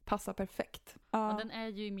som passar perfekt. Ja, den är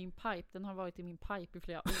ju i min pipe. Den har varit i min pipe i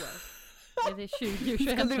flera år. Det är 2021.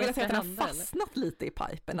 Skulle du vilja säga att den har fastnat lite i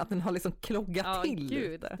pipen? Att den har liksom kloggat till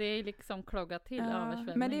lite? Det är liksom kloggat till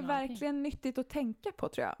översvämning. Men det är verkligen nyttigt att tänka på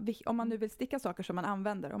tror jag. Om man nu vill sticka saker som man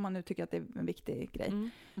använder. Om man nu tycker att det är en viktig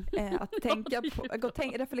grej. Att tänka på,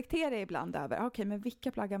 reflektera ibland över. Okej, men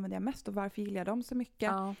vilka plagg använder jag mest och varför gillar jag dem så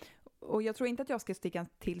mycket? Ja. Och jag tror inte att jag ska sticka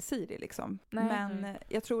till Siri liksom. Nej. Men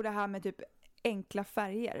jag tror det här med typ enkla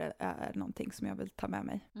färger är någonting som jag vill ta med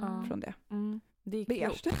mig från det. Det är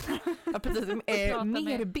beige. Ja, precis.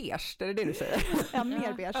 Mer beige, är det du säger? Ja,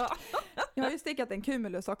 mer beige. Jag har ju stickat en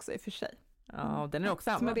cumulus också i och för sig. Ja, den är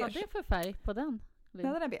också använd. Vad är det för färg på den?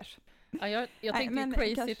 Ja, den är beige. Ja, jag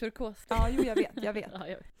tänkte crazy turkos. Ja, jag vet.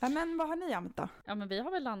 Ja, men vad har ni använt då? Ja, men vi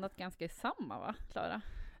har väl landat ganska i samma, va, Klara?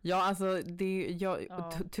 Ja, alltså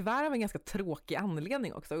tyvärr av en ganska tråkig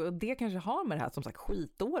anledning också. Och det kanske har med det här som sagt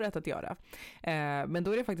skitåret att göra. Men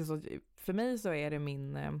då är det faktiskt så, för mig så är det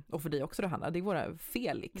min, och för dig också då Hanna, det är våra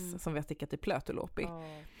Felix som vi har stickat i Plötulopi.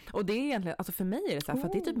 Och det är egentligen, alltså för mig är det så här, för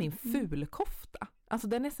att det är typ min fulkofta. Alltså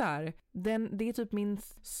den är så här, det är typ min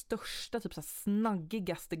största, typ så här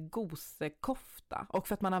snaggigaste gosekofta. Och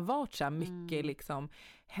för att man har varit så här mycket liksom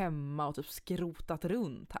hemma och typ skrotat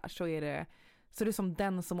runt här, så är det som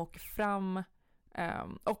den som åker fram.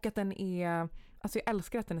 Och att den är, alltså jag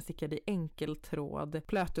älskar att den är stickad i enkeltråd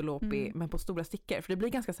Plötulopi men på stora stickor, för det blir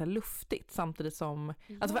ganska så här luftigt samtidigt som,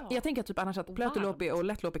 alltså jag tänker typ annars att Plötulopi och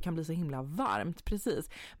lättlopi kan bli så himla varmt, precis,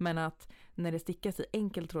 men att när det stickas i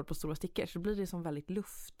enkeltråd på stora stickor så blir det som väldigt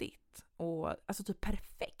luftigt och alltså typ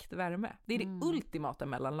perfekt värme. Det är det ultimata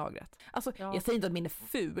mellanlagret. Alltså jag säger inte att min är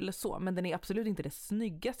ful så, men den är absolut inte det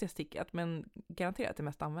snyggaste jag stickat, men garanterat det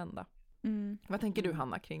mest använda. Vad tänker du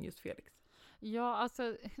Hanna kring just Felix? Ja,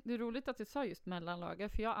 alltså det är roligt att du sa just mellanlager,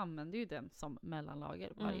 för jag använder ju den som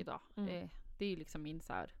mellanlager varje dag. Det är ju liksom min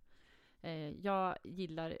så här,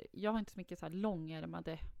 jag har inte så mycket så här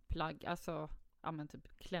långärmade plagg, alltså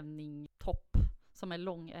typ klänning, topp som är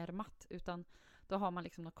långärmat, utan då har man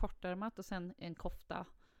liksom något kortärmat och sen en kofta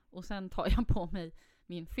och sen tar jag på mig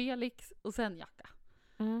min Felix och sen jacka.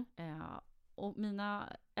 Och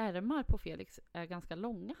mina ärmar på Felix är ganska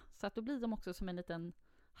långa, så att då blir de också som en liten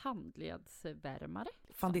handledsvärmare.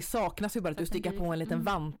 Fan, det saknas ju bara att du stickar på en liten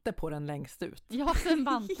vante på den längst ut. Ja, sen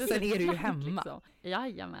vante. Sen är du ju hemma. Liksom.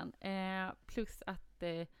 Jajamän. Plus att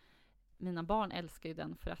mina barn älskar ju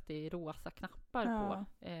den för att det är rosa knappar på.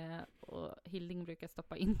 Och Hilding brukar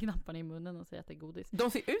stoppa in knapparna i munnen och säga att det är godis.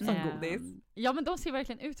 De ser ut som godis. Ja, men de ser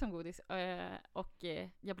verkligen ut som godis. Och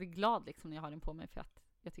jag blir glad liksom när jag har den på mig, för att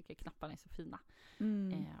jag tycker knapparna är så fina.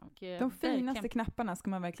 De finaste knapparna ska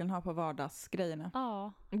man verkligen ha på vardagsgrejerna.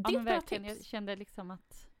 Ja, men verkligen. Jag kände liksom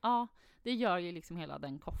att det gör ju liksom hela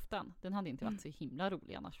den koftan. Den hade inte varit så himla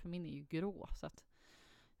rolig annars, för min är ju grå. Så att,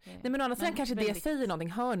 nej, men å andra sidan kanske det säger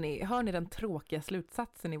någonting. Hör ni den tråkiga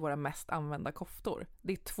slutsatsen i våra mest använda koftor?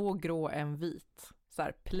 Det är 2 grå, en vit. Så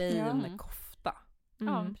här plain kofta.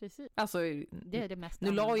 Ja, precis. Alltså, det är det mest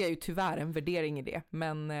nu la jag ju tyvärr en värdering i det,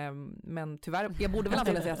 men tyvärr, jag borde väl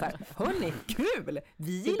antagligen säga så här: hörni, kul!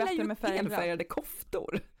 Vi gillar ju enfärgade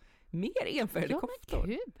koftor. Mer enfärgade koftor.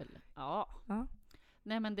 Men kul! Ja.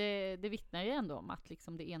 Nej, men det vittnar ju ändå om att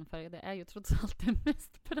liksom det enfärgade är ju trots allt det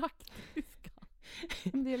mest praktiska.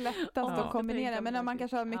 Det är lättast att kombinera, men om man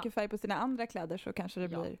kanske har mycket färg på sina andra kläder så kanske det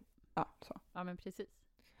blir så. Ja, men precis.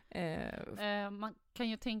 Man kan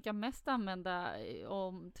ju tänka mest använda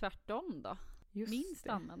om tvärtom då. Minst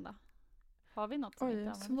använda. Har vi något som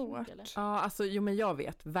inte använder så mycket, eller? Ja, alltså men jag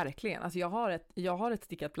vet verkligen. Alltså jag har ett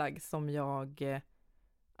stickat plagg som jag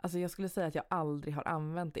skulle säga att jag aldrig har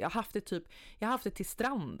använt det. Jag har haft det till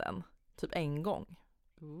stranden typ en gång.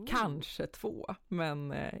 Kanske 2,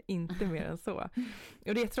 men inte mer än så.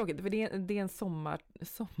 Och det är tråkigt, för det är en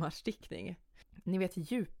sommarstickning. Ni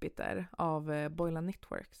vet Jupiter av Boylan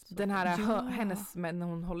Knitworks. Den här hennes när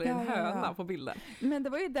hon håller en höna på bilden. Men det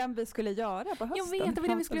var ju den vi skulle göra på hösten. Jag vet, det var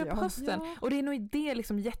den vi skulle göra på hösten. Ja. Och det är nog det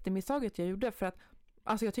liksom jättemisstaget jag gjorde, för att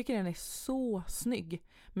alltså jag tycker den är så snygg.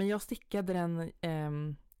 Men jag stickade den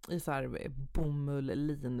i så här bomull,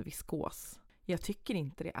 lin, viskos. Jag tycker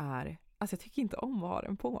inte det är... Alltså jag tycker inte om att ha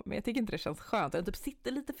den på mig. Jag tycker inte det känns skönt. Den typ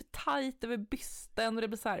sitter lite för tajt över bysten och det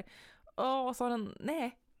blir så här... så har den...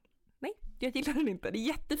 Nej, jag gillar den inte. Det är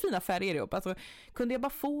jättefina färger ihop. Alltså, kunde jag bara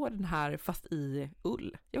få den här fast i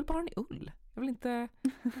ull? Jag vill bara ha den i ull. Jag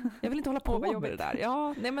vill inte hålla på med det där.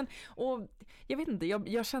 Ja, nej men, och jag vet inte,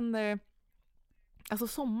 jag känner... Alltså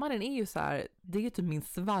sommaren är ju så här, det är ju typ min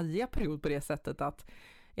svajiga period på det sättet att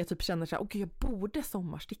jag typ känner så här, okej, jag borde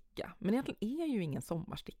sommarsticka. Men egentligen är jag ju ingen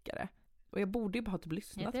sommarstickare. Och jag borde ju bara ha typ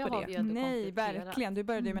lyssnat på det. Nej, verkligen. Du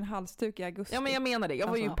började ju med en halsduk i augusti. Ja, men jag menar det. Jag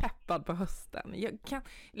var ju peppad på hösten. Jag kan,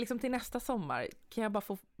 liksom till nästa sommar, kan jag bara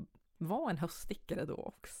få vara en höststickare då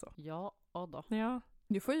också? Ja, då. Ja.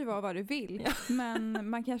 Du får ju vara vad du vill. Ja. Men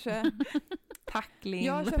man kanske... Tackling.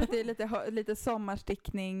 Jag köpte lite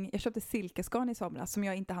sommarstickning. Jag köpte silkesgarn i somras som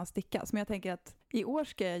jag inte hann sticka. Som jag tänker att i år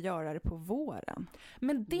ska jag göra det på våren.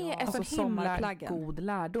 Men det är så himla god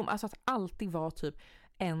lärdom. Alltså att alltid vara typ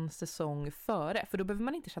en säsong före. För då behöver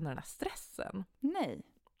man inte känna den här stressen. Nej.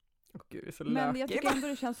 Gud, så men jag tycker ändå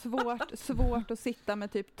det känns svårt att sitta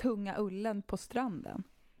med typ tunga ullen på stranden.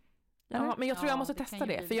 Ja, men jag tror jag måste testa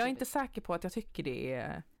det. För jag är inte säker på att jag tycker det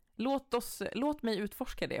är... Låt mig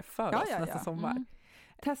utforska det för oss nästa sommar. Mm.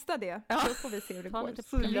 Testa det, så får vi se hur det går. Lite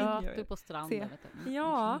plöt på stranden.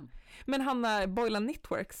 Ja, men Hanna, Boylan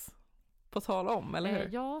Knitworks på tal om, eller hur?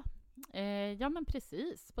 Ja, Ja men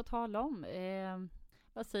precis, på tal om.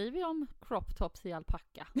 Vad säger vi om crop tops i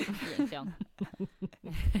alpacka egentligen?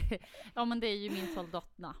 Ja men det är ju min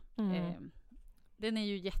soldatna. Den är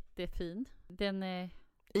ju jättefin. Den är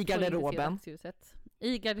i garderoben.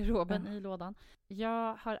 I garderoben, i lådan.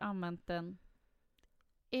 Jag har använt den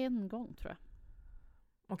en gång tror jag.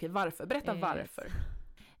 Okej, varför? Berätta varför.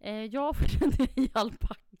 Ja, för den är i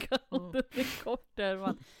alpacka och den är kort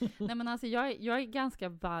där. Nej men alltså jag är ganska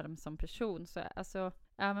varm som person. Så alltså,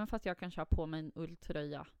 även fast jag kan köra på mig en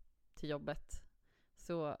ulltröja till jobbet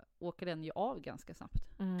så åker den ju av ganska snabbt.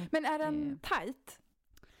 Men är den tight?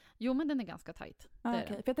 Jo, men den är ganska tight. Okay.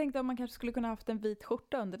 För jag tänkte om man kanske skulle kunna haft en vit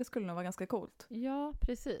skjorta under. Det skulle nog vara ganska coolt. Ja,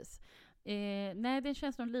 precis. Nej, den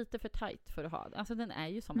känns nog lite för tight för att ha. Alltså den är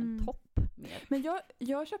ju som en topp. Mer. Men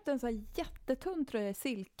jag köpte en så här jättetunn tröja i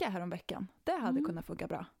silke häromveckan. Det hade kunnat funka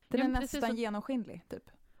bra. Den är nästan genomskinlig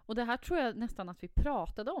typ. Och det här tror jag nästan att vi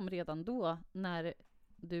pratade om redan då när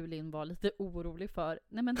du, Linn, var lite orolig för.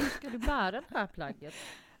 Nej, men hur ska du bära det här plagget?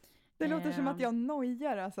 Det låter som att jag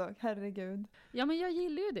nojar, alltså. Herregud. Ja, men jag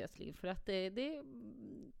gillar ju det, Liv, för att det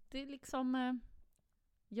är liksom...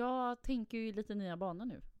 jag tänker ju lite nya banor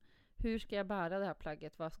nu. Hur ska jag bära det här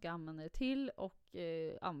plagget? Vad ska jag använda det till? Och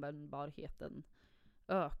användbarheten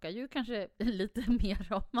ökar ju kanske lite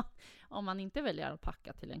mer om man inte väljer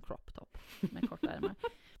alpacka till en crop top med korta ärmar.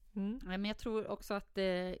 Men jag tror också att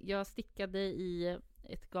jag stickade i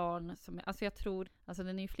ett garn som, alltså jag tror, alltså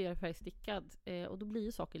den är ju flerfärgstickad och då blir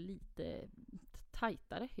ju saker lite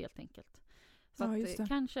tajtare helt enkelt. Så att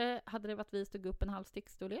kanske hade det varit vist att gå upp en halv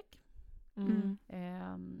stickstorlek.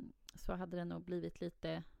 Så hade den nog blivit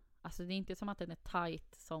lite, alltså det är inte som att den är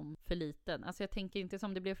tight som för liten. Alltså jag tänker inte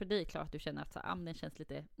som det blev för dig, klart att du känner att så, den känns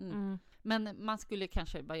lite Men man skulle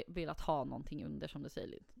kanske velat ha någonting under, som du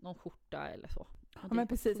säger, någon skjorta eller så. Ja, men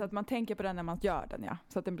precis, att man tänker på den när man gör den, ja.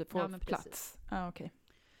 Så att den får plats. Ja, okej.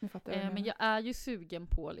 Men jag är ju sugen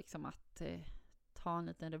på liksom att ta en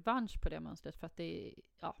liten revansch på det mönstret, för att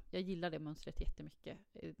jag gillar det mönstret jättemycket.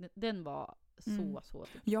 Den var så.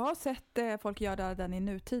 Jag har sett folk göra den i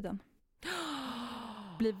nutiden.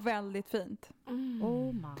 Blir väldigt fint.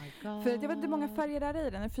 Oh my god. För jag vet inte hur många färger det är i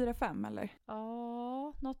den. Är 4-5 eller?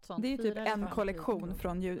 Ja, något sånt. Det är ju typ en kollektion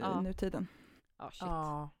från nutiden. Ja,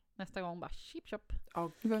 shit. Nästa gång bara chip chop.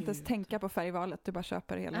 Du behöver inte ens tänka på färgvalet. Du bara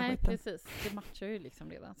köper hela skiten. Nej, precis. Det matchar ju liksom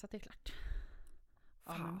redan, så det är klart.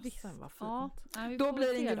 Fasen, vad fint. Då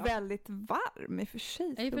blir den ju väldigt varm i och för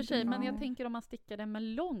sig. Ja, i och för sig, men jag tänker om man stickar den med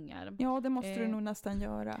långärm. Ja, det måste du nog nästan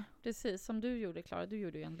göra. Precis, som du gjorde, Klara. Du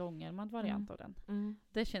gjorde ju en långärmad variant av den.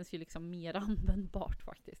 Det känns ju liksom mer användbart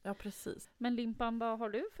faktiskt. Ja, precis. Men Limpan, vad har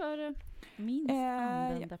du för minst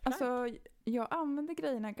använda plagg? Alltså, jag använder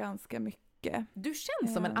grejerna ganska mycket. Du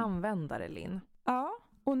känns som en användare, Linn. Ja.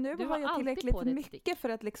 Och nu har jag tillräckligt mycket för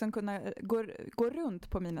att liksom kunna gå runt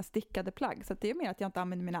på mina stickade plagg. Så att det är mer att jag inte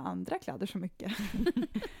använder mina andra kläder så mycket.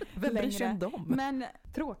 Vem bryr sig om dem? Men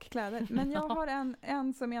tråkkläder. Men jag har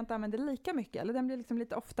en som jag inte använder lika mycket. Eller den blir liksom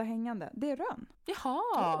lite ofta hängande. Det är rönn.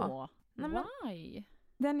 Jaha! Why?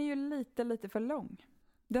 Den är ju lite för lång.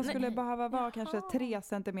 Den skulle behöva vara kanske 3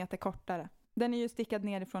 centimeter kortare. Den är ju stickad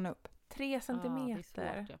nerifrån och upp. 3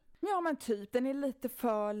 centimeter. Ja, men typ. Den är lite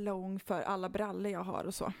för lång för alla brallor jag har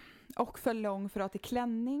och så. Och för lång för att ha till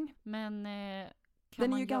klänning. Men kan den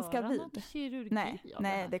man är ju ganska vid. Kirurgi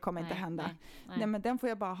nej, det kommer inte hända. Nej, men den får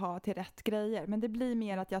jag bara ha till rätt grejer. Men det blir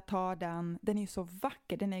mer att jag tar den. Den är ju så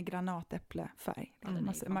vacker. Den är granatäpplefärg.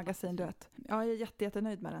 Magasin, du vet. Ja, jag är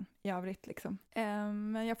jättenöjd med den i övrigt liksom.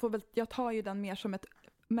 Men jag tar ju den mer som ett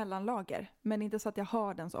mellanlager. Men inte så att jag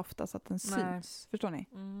har den så ofta så att den syns. Förstår ni?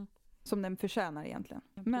 Som den förtjänar egentligen.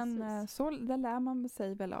 Ja, men så det lär man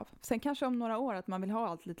sig väl av. Sen kanske om några år att man vill ha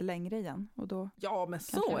allt lite längre igen. Och då ja, men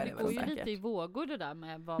så är det väl säkert. Det går ju lite i vågor det där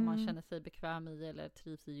med vad man känner sig bekväm i eller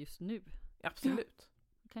trivs i just nu. Absolut.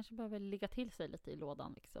 Kanske behöver ligga till sig lite i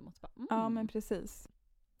lådan liksom. Och så bara, ja, men precis.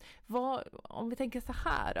 Om vi tänker så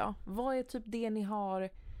här då. Vad är typ det ni har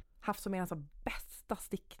haft som är alltså bästa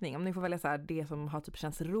stickning? Om ni får välja så här, det som har typ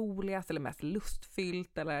känts roligast eller mest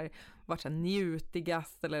lustfyllt eller varit så här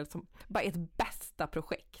njutigast eller som bara ett bästa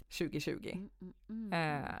projekt 2020.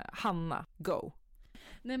 Hanna, go.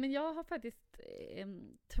 Nej, men jag har faktiskt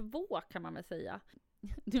 2 kan man väl säga.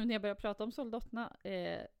 Nu när jag började prata om soldatna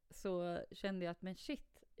så kände jag att men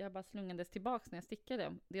shit, jag bara slungades tillbaks när jag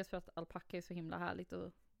stickade. Dels för att alpacka är så himla härligt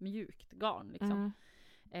och mjukt garn liksom.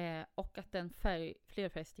 Och att den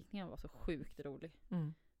flerfärgstickningen var så sjukt rolig.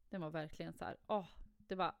 Den var verkligen så här,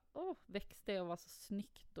 det var växte och var så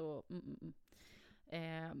snyggt och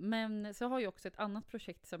men så har jag också ett annat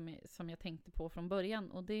projekt som jag tänkte på från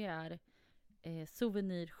början, och det är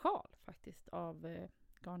souvenirsjal faktiskt av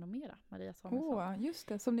Garnomera, Maria Samuelsson. Just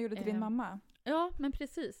det, som du gjorde till din mamma. Ja, men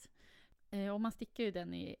precis. Och man stickar ju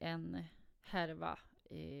den i en härva.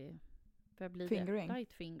 Vad blir fingering. Det?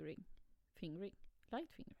 Light fingering.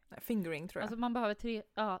 Light fingering. Fingering tror jag. Alltså man behöver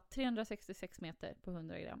 366 meter på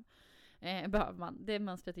 100 gram. Behöver man. Det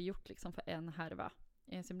mönstret är gjort liksom för en härva.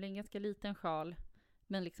 Så det blir en ganska liten sjal.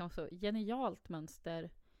 Men liksom så genialt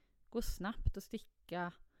mönster. Går snabbt att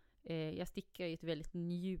sticka. Jag stickar i ett väldigt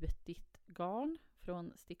njutigt garn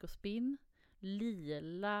från Stick och Spinn.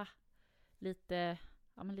 Lila, lite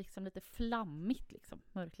flammigt liksom,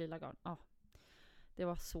 mörklila garn. Ja. Det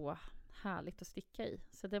var så härligt att sticka i.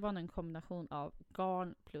 Så det var en kombination av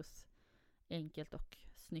garn plus enkelt och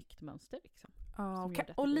snyggt mönster liksom.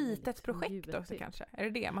 Och litet projekt också kanske. Är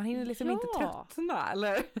det? Man hinner liksom inte tröttna,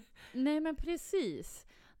 eller? Nej, men precis.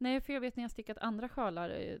 Nej, för jag vet när jag stickat andra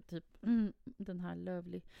sjalar, typ den här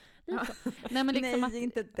Lovely. Nej, men liksom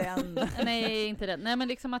inte den. Nej, inte den. Nej, men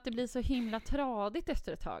liksom att det blir så himla tradigt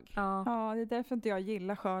efter ett tag. Ja, det är därför inte jag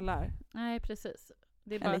gillar sjalar. Nej, precis.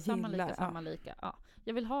 Det är bara samma lika. Ja.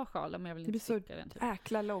 Jag vill ha sjalar, men jag vill inte sticka den. Det blir så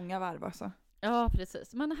äkla långa varv alltså. Ja,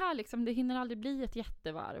 precis. Men här liksom, det hinner aldrig bli ett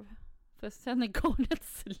jättevarv. För sen är garnet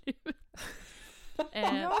slut.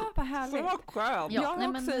 Ja, vad härligt. Så skönt.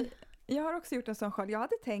 Ja, jag har också gjort en sån sjal. Jag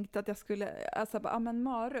hade tänkt att jag skulle, men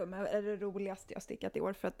marum är det roligaste jag stickat i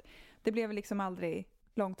år, för att det blev liksom aldrig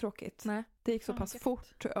långtråkigt. Nej. Det gick så pass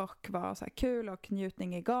fort och var så här kul och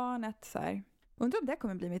njutning i garnet. Så här. Undrar om det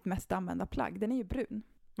kommer bli mitt mest använda plagg. Den är ju brun.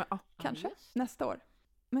 Kanske nästa år.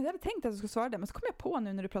 Men jag hade tänkt att jag skulle svara det, men så kom jag på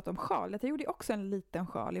nu när du pratade om sjal att jag gjorde också en liten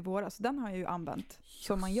sjal i våras. Den har jag ju använt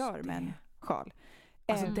som man gör med en sjal.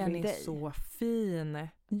 Alltså den är så fin.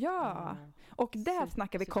 Ja, och där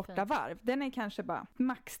snackar vi korta varv. Den är kanske bara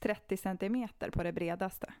max 30 centimeter på det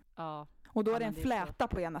bredaste. Ja. Och då är det en fläta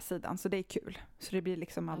på ena sidan, så det är kul. Så det blir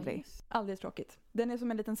liksom aldrig tråkigt. Den är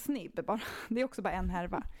som en liten snibb bara. Det är också bara en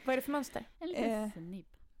härva. Vad är det för mönster? En liten snibb.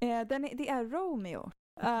 Det är Romeo.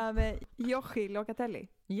 Yoshi Locatelli.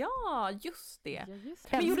 Ja, just det. Ja,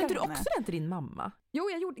 just det. Men gjorde inte du också den till din mamma?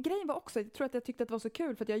 Jo, grejen var också, jag tror att jag tyckte att det var så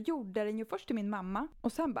kul för att jag gjorde den ju först till min mamma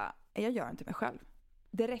och sen bara, jag gör den till mig själv.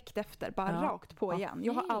 Direkt efter, bara rakt på igen.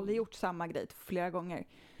 Jag har aldrig gjort samma grej flera gånger.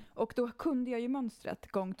 Och då kunde jag ju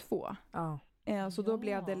mönstret gång 2. Så då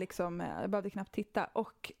blev det liksom, jag behövde knappt titta.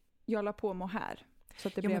 Och jag la på mohair. Så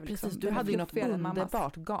att det blev precis, liksom, du hade ju något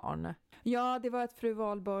underbart garn. Ja, det var ett Fru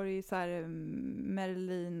Wahlborg så här,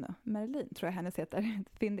 Merlin tror jag hennes heter.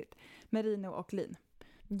 Fyndigt. Merino och lin.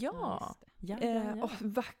 Ja. Och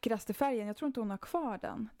vackraste färgen, jag tror inte hon har kvar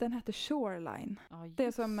den. Den heter Shoreline. Det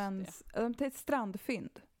är som det är ett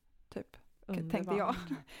strandfynd typ. Underbar. Tänkte jag.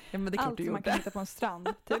 Ja, men det är allt som man kan hitta på en strand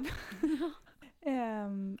typ.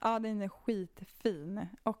 Den är skitfin.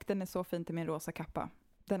 Och den är så fin till min rosa kappa.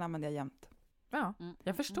 Den använder jag jämt. Ja,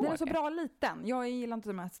 jag förstår. Den är så bra liten. Jag gillar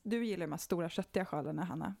inte du gillar de här stora köttiga sjalarna,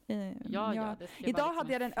 Hanna. Idag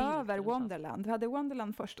hade jag den över Wonderland. Vi hade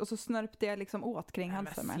Wonderland först och så snörpte jag liksom åt kring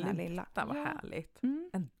halsen med den här lilla. Det var härligt.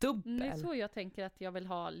 En dubbel. Det är så jag tänker att jag vill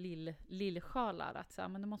ha lillsjalar. Att så här,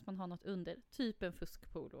 men då måste man ha något under. Typ en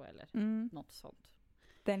fuskpolo eller något sånt.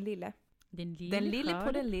 Den lille. Den lille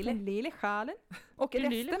på den lille. Den lille sjalen. Och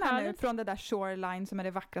resterna nu från det där Shoreline som är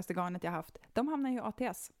det vackraste garnet jag haft. De hamnar ju i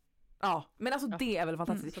ATS. Ja, men alltså det är väl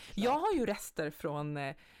fantastiskt. Jag har ju rester från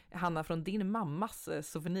Hanna, från din mammas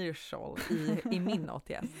souvenirshawl i min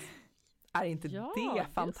ATS. Är inte det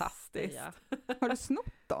fantastiskt? Har du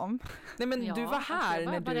snott dem? Nej, men du var här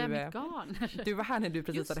när du var här när du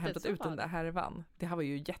precis hade hämtat ut den där härvan. Det här var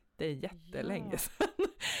ju jättelänge sedan.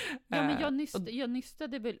 Ja, men jag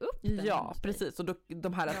nystade väl upp den. Ja, precis. Och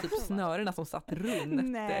de här typ snörena som satt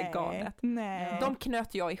runt garnet. De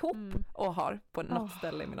knöt jag ihop och har på något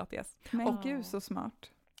ställe i min ATS. Men gud, så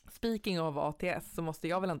smart. Speaking of ATS så måste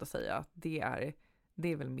jag väl ändå säga att det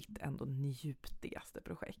är väl mitt ändå njutigaste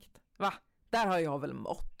projekt. Va? Där har jag väl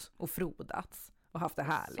mått och frodats och haft det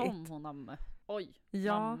härligt. Som hon har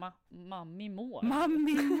Mammi mår.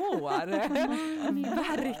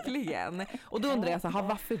 Verkligen. Och då undrar jag så här,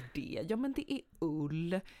 varför det? Ja, men det är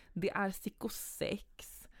ull, det är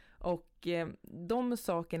psykosex och de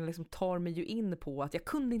sakerna liksom tar mig ju in på att jag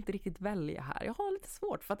kunde inte riktigt välja här. Jag har lite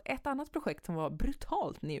svårt för att ett annat projekt som var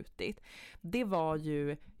brutalt njutigt, det var ju,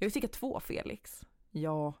 jag har ju stickat 2 Felix.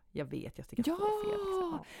 Ja, jag vet, jag stickade 2 Felix.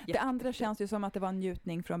 Ja, det andra känns ju som att det var en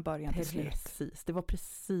njutning från början till slut. Precis, det var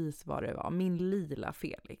precis vad det var. Min lila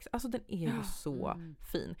Felix. Alltså den är ju så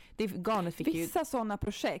fin. Garnet fick vissa sådana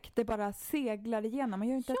projekt, det bara seglar igenom. Man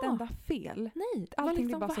gör inte ett enda fel. Nej, allting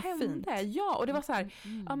liksom, blir bara så fint. Ja, och det var så här,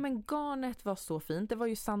 men garnet var så fint. Det var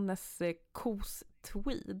ju Sannes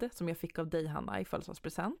tweed som jag fick av dig, Hanna, i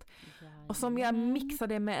födelsedagspresent. Och som jag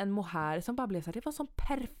mixade med en mohair som bara blev så här, det var sån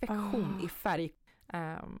perfektion i färg.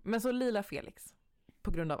 Men så lila Felix,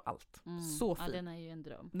 på grund av allt. Så fin. Ja, den är ju en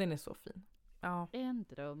dröm. Den är så fin. Ja. En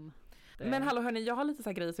dröm. Men hallå hörni, jag har lite så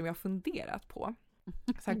här grejer som jag har funderat på.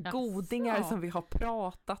 Så här godingar som vi har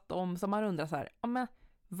pratat om, som man undrar så här, men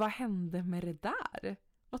vad hände med det där?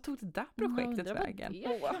 Vad tog det där projektet vägen?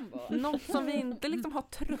 Något som vi inte liksom har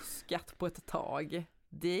tröskat på ett tag.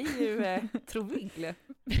 Det är ju Trouville.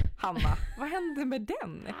 Hanna, vad hände med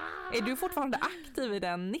den? Är du fortfarande aktiv i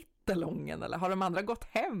den nittelången, eller har de andra gått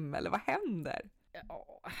hem, eller vad händer?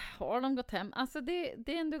 Ja, har de gått hem? Alltså det är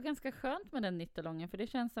ändå ganska skönt med den nittelången, för det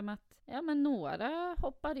känns som att några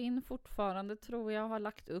hoppar in fortfarande, tror jag, har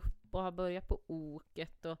lagt upp och har börjat på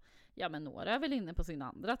oket, och men några är väl inne på sin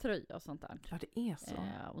andra tröja och sånt där. Ja, det är så.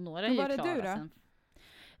 Och några är ju klara. Var är du då? Sen.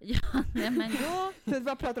 Ja, nej men jag...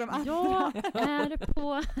 Vad pratar du om andra?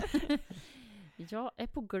 Jag är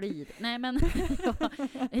på glid. Nej, men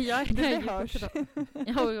jag det hörs.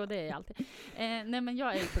 Jo, det är jag alltid. Nej, men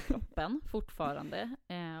jag är på kroppen fortfarande.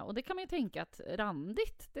 Och det kan man ju tänka att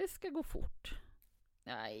randigt, det ska gå fort.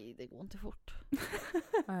 Nej, det går inte fort.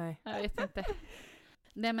 Nej. Jag vet inte.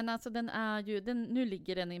 Nej, men alltså nu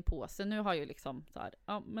ligger den i en påse. Nu har jag liksom så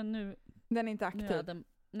här, men nu... Den är inte aktiv?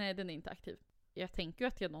 Nej, den är inte aktiv. Jag tänker ju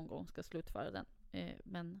att jag någon gång ska slutföra den.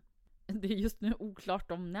 Men det är just nu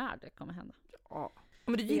oklart om när det kommer hända. Ja.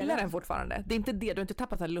 Men du gillar den fortfarande? Det är inte det, du har inte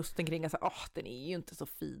tappat så här lusten kring att den är ju inte så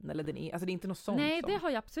fin, eller den är, alltså det är inte något sånt. Nej, det har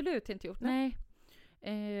jag absolut inte gjort. Nej.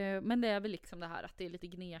 Men det är väl liksom det här att det är lite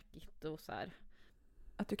gnekigt och så här.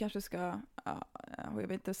 Att du kanske ska,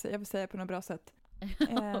 jag vill säga på något bra sätt.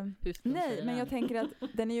 Nej, men jag tänker att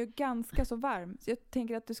den är ju ganska så varm. Så jag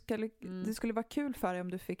tänker att det skulle vara kul för dig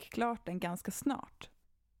om du fick klart den ganska snart.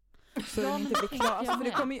 Så den inte blir klar. Alltså, för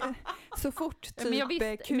det kommer ju, så fort typ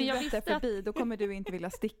kuvet är förbi, då kommer du inte vilja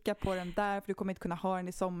sticka på den där, för du kommer inte kunna ha den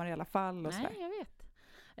i sommar i alla fall. Och nej, jag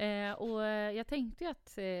vet. Och jag tänkte ju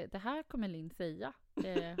att det här kommer Linn säga.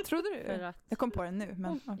 Trodde du? Jag kom på den nu.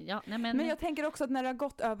 Men jag tänker också att när det har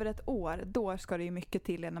gått över ett år, då ska det ju mycket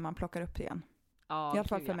till när man plockar upp det igen. Ja, i alla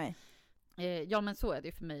fall för mig. Ja, men så är det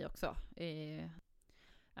ju för mig också.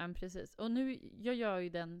 Precis. Och nu,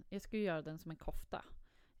 jag ska ju göra den som en kofta.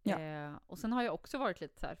 Ja. Och sen har jag också varit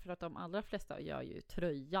lite så här, för att de allra flesta gör ju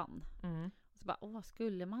tröjan. Och så bara,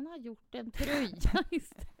 skulle man ha gjort en tröja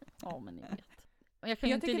istället? Ja, men ni vet. Och jag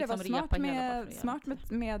tycker liksom det var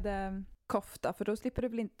smart med kofta, för då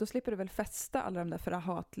slipper du väl fästa alla de där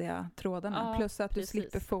förhatliga trådarna. Ja, plus att du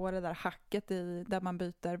slipper få det där hacket där man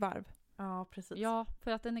byter varv. Ja, precis. Ja,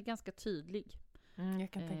 för att den är ganska tydlig.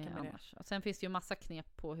 Jag kan tänka mig det. Och sen finns det ju massa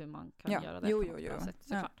knep på hur man kan göra det på något bra sätt,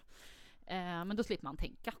 såklart. Men då slipper man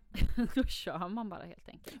tänka. Då kör man bara helt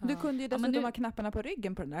enkelt. Du kunde ju dessutom ha knapparna på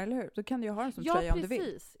ryggen på den där, eller hur? Då kan du ju ha den som tröja om du vill. Ja,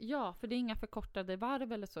 precis. Ja, för det är inga förkortade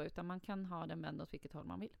varv eller så, utan man kan ha den vänd åt vilket håll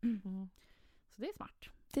man vill. Så det är smart.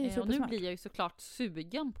 Det är och nu blir jag ju såklart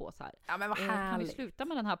sugen på så här. Ja, men vad härligt. Kan vi sluta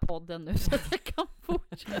med den här podden nu så att jag kan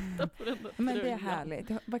fortsätta på den där Men det är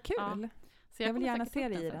härligt. Vad kul. Ja. Så jag vill gärna se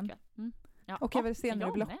dig i den. Ja, och jag vill se när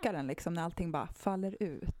du blockar den, liksom, när allting bara faller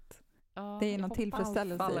ut. Ja, det är någon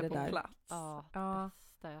tillfredsställelse i det där. Plats. Ja,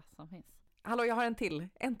 bästa som finns. Hallå, jag har en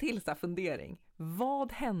till så här fundering.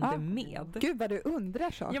 Vad hände med? Gud vad du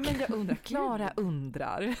undrar saker. Ja, men jag undrar. Klara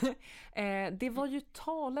undrar. Det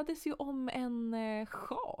talades ju om en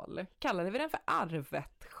sjal. Kallade vi den för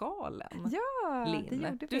Arvet-sjalen? Ja, Linn, det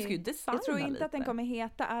gjorde vi. Du ska ju designa Jag tror inte lite. Att den kommer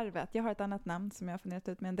heta Arvet. Jag har ett annat namn som jag har funderat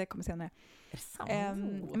ut, men det kommer senare. Är det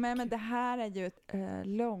sant? Men det här är ju ett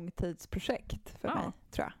långtidsprojekt för mig,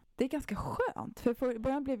 tror jag. Det är ganska skönt. För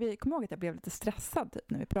början kommer ihåg att jag blev lite stressad typ,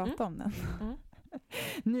 när vi pratade om den.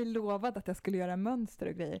 Ni lovade att jag skulle göra mönster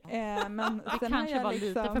och grejer. Men vi kanske var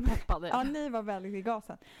lite för peppade. Ja, ni var väldigt i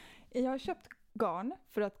gasen. Jag har köpt garn,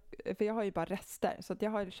 för jag har ju bara rester. Så att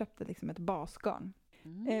jag har köpt liksom ett basgarn.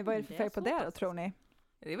 Vad är det för färg på det då, tror ni?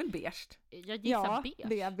 Det är väl beige? Jag gissar beige.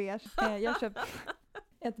 Det är beige. Jag har köpt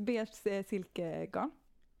ett beige silkegarn.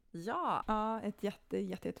 Ja. Ja, ett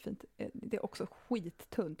jättefint. Det är också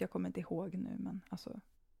skittunt. Jag kommer inte ihåg nu, men alltså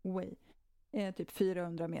typ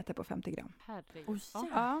 400 meter på 50 gram. Herregud.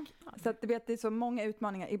 Ja, så att du vet, det är så många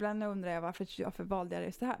utmaningar. Ibland undrar jag varför valde jag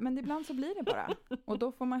just det här. Men ibland så blir det bara. Och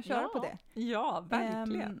då får man köra på det. Ja,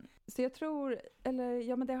 verkligen. Så jag tror,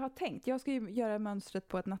 men det jag har tänkt. Jag ska ju göra mönstret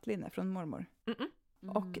på ett nattlinne från mormor.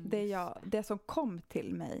 Och det som kom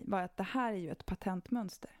till mig var att det här är ju ett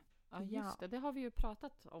patentmönster. Ja, just det. Det har vi ju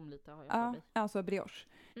pratat om lite, har jag för mig. Alltså brioche.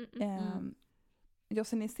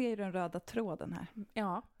 Så ni ser ju den röda tråden här.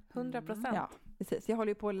 Ja, 100%. Ja, precis. Jag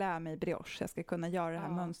håller ju på att lära mig brioche. Jag ska kunna göra det här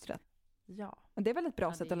mönstret. Ja. Och det är väl ett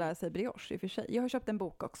bra sätt att lära sig brioche i och för sig. Jag har köpt en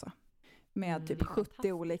bok också med typ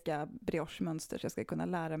 70 olika brioche-mönster så jag ska kunna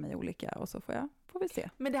lära mig olika och så får vi se.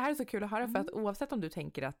 Men det här är så kul att höra för att oavsett om du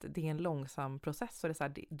tänker att det är en långsam process så är det så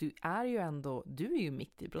här, du är ju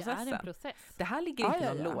mitt i processen. Det är en process. Det här ligger inte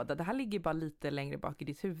i någon låda, det här ligger bara lite längre bak i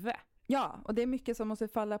ditt huvud. Ja, och det är mycket som måste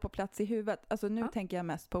falla på plats i huvudet. Alltså nu tänker jag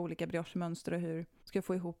mest på olika brioche-mönster och hur ska jag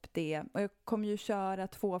få ihop det. Och jag kommer ju köra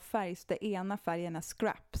 2 färger. Det ena färgen är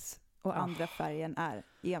scraps och andra färgen är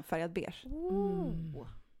enfärgad beige.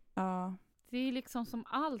 Ja. Det är liksom som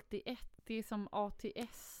allt i ett. Det är som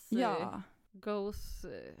ATS. Goes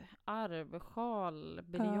arv,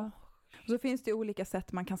 brioche. Och så finns det olika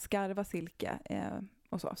sätt man kan skarva silke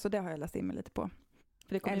och så. Så det har jag läst in mig lite på.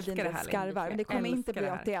 För det kommer bli en skarvar. Men det kommer inte bli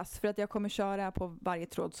ATS för att jag kommer köra på varje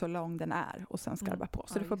tråd så lång den är och sen skarva på.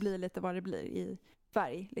 Så det får bli lite vad det blir i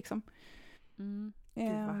färg liksom.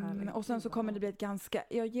 Och sen så kommer det bli ett ganska,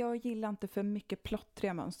 jag gillar inte för mycket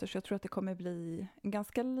plottriga mönster så jag tror att det kommer bli en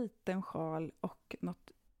ganska liten sjal och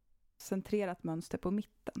något centrerat mönster på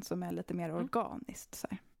mitten som är lite mer organiskt så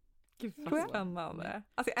här. Gud vad spännande.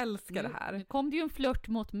 Alltså jag älskar det här. Nu kom det ju en flört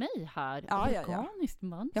mot mig här. Organiskt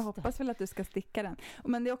mönster. Jag hoppas väl att du ska sticka den.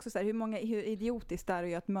 Men det är också så här, hur idiotiskt det är att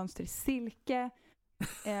göra ett mönster i silke.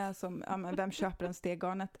 Vem köper en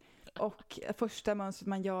steggarnet? Och första mönstret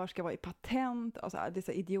man gör ska vara i patent. Och så här, det är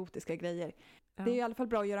så idiotiska grejer. Ja. Det är i alla fall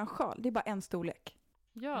bra att göra en sjal. Det är bara en storlek.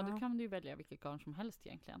 Ja, då kan du ju välja vilket garn som helst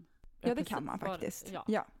egentligen. Ja, det kan man faktiskt.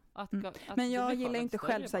 Ja. Men jag gillar inte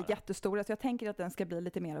själv så här jättestora så jag tänker att den ska bli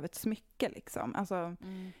lite mer av ett smycke liksom. Alltså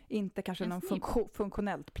inte kanske någon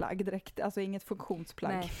funktionellt plagg direkt. Alltså inget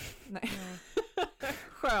funktionsplagg. Nej.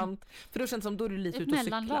 Skönt. För då känns det som då är du lite ute och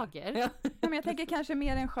cyklar. Mellanlager. Ja, men jag tänker kanske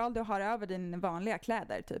mer en sjal du har över din vanliga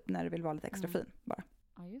kläder typ när du vill vara lite extra fin bara.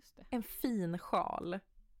 Ja, just det. En fin sjal.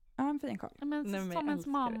 Ja, en fin sjal. Ja, men som ens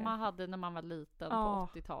mamma hade när man var liten på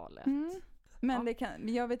 80-talet. Men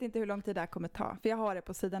jag vet inte hur lång tid det här kommer ta. För jag har det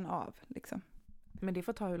på sidan av. Liksom. Men det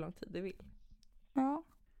får ta hur lång tid det vill. Ja,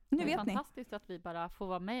 nu vet ni. Det är fantastiskt att vi bara får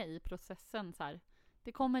vara med i processen. Så här.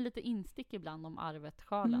 Det kommer lite instick ibland om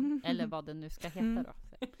arvet-sjalen. Eller vad det nu ska heta då.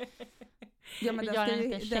 Ja, men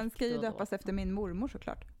den ska ju döpas efter min mormor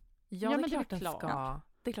såklart. Ja, det är klart den ska.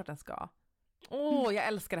 Det är klart den ska. Jag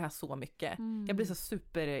älskar det här så mycket. Jag blir så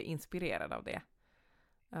superinspirerad av det.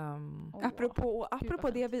 Apropå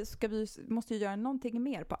det, vi måste ju göra någonting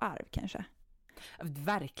mer på arv kanske.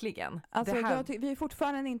 Verkligen. Alltså, vi är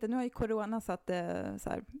fortfarande inte, nu har ju corona satt så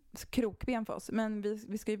här, krokben för oss, men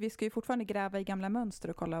vi ska ju fortfarande gräva i gamla mönster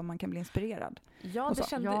och kolla om man kan bli inspirerad. Ja, det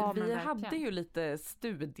kände, vi hade ju lite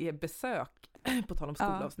studiebesök på tal om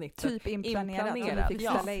skolavsnittet. Typ inplanerat. Vi fick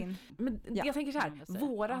ställa in. Men jag tänker så här,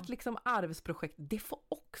 vårat liksom arvsprojekt, det får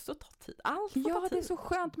också ta tid. Allt får ta tid. Det är så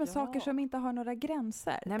skönt med saker som inte har några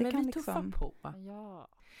gränser. Nej, det men kan vi tuffar på. Ja.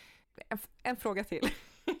 En fråga till.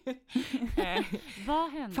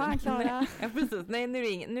 Vad händer? Fan, Klara. Precis. Nej,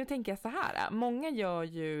 nu tänker jag så här. Många gör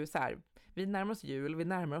ju så här, vi närmar oss jul, vi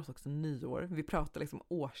närmar oss också nyår. Vi pratar liksom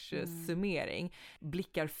årssummering,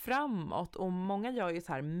 blickar framåt och många gör ju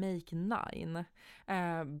så här make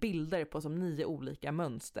 9 bilder på som 9 olika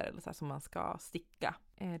mönster eller så här, som man ska sticka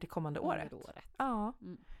det kommande året. Ja.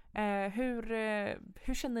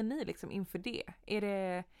 Hur känner ni liksom inför det?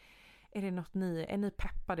 Är det något är ni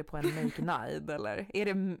peppade på en make 9 eller är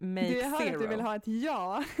det make 0? Du hör att du vill ha ett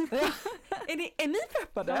ja. Är ni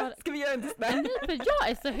peppade? Ska vi göra en display? För jag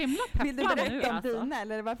är så himla peppad. Vill du berätta om dina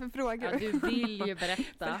eller varför frågar du? Ja, du vill ju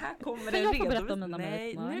berätta. För här kommer jag får berätta om mina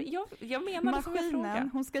Nej, jag menar det som en fråga. Maskinen,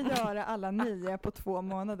 hon ska göra alla 9 på 2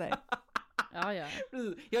 månader. Ja.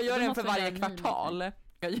 Jag gör en för varje kvartal.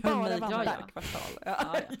 Jag gör bara vantar. Kvartal.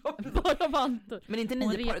 Bara vantar. Men inte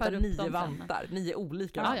 9 par utan 9 vantar. 9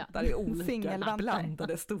 olika vantar i olika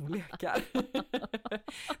blandade storlekar.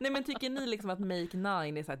 Nej, men tycker ni liksom att make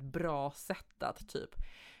 9 är så ett bra sätt att typ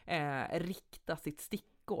rikta sitt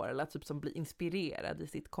stickår eller typ som blir inspirerad i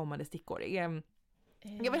sitt kommande stickår?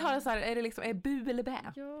 Jag vill höra så här, är det liksom bu eller bä?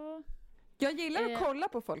 Ja. Jag gillar att kolla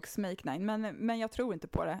på folks make 9 men jag tror inte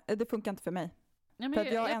på det. Det funkar inte för mig. Ja, men för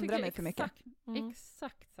att jag ändrar mig för mycket.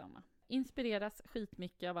 Exakt samma. Inspireras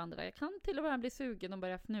skitmycket av andra. Jag kan till och med bli sugen och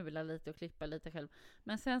börja fnula lite och klippa lite själv.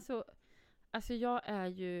 Men sen så, alltså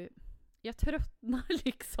jag tröttnar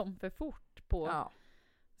liksom för fort på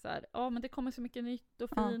så här, men det kommer så mycket nytt och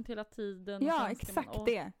fint hela tiden. Ja, exakt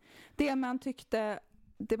det. Det man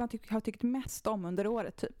har tyckt mest om under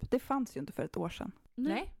året typ. Det fanns ju inte för ett år sedan.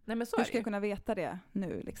 Nej, men så hur ska jag kunna veta det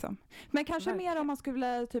nu liksom? Men kanske mer om man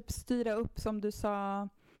skulle typ styra upp som du sa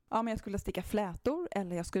men jag skulle sticka flätor,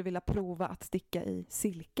 eller jag skulle vilja prova att sticka i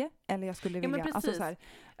silke, eller jag skulle vilja, alltså så här,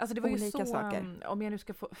 alltså det var olika ju så, saker. Om jag nu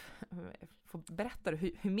ska få berätta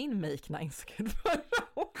hur min Make Nine såg ut förra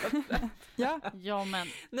året. Ja, men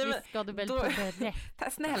visst ska du väl få berätta.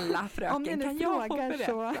 Snälla fröken, om ni nu kan jag få frågar berätta?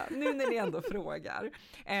 Så. Nu när ni ändå frågar.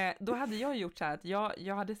 Då hade jag gjort så här att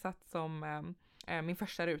jag hade satt som min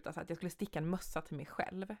första ruta så att jag skulle sticka en mössa till mig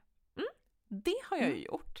själv. Det har jag ju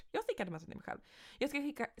gjort. Jag stickade mössa till mig själv. Jag ska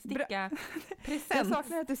sticka present. Jag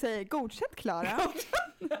saknar att du säger godkänt, Klara.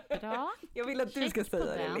 Bra. Jag vill att du ska säga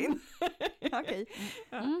det, Linn. Okej.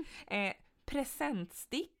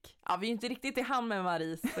 Presentstick. Ja, vi är ju inte riktigt i hand med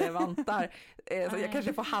Maries vantar. Så jag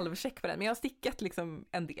kanske får halvcheck på den. Men jag har stickat liksom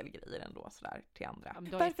en del grejer ändå sådär till andra.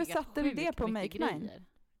 Varför satte du det på Make Nine?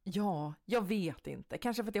 Ja, jag vet inte.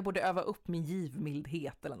 Kanske för att jag borde öva upp min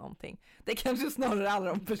givmildhet eller någonting. Det kanske snarare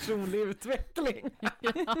handlar om personlig utveckling.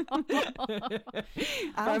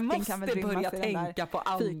 Jag måste börja tänka på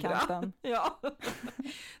andra. Ja.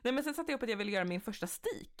 Nej, men sen satte jag upp att jag ville göra min första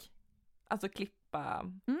stik. Alltså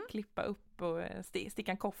klippa upp och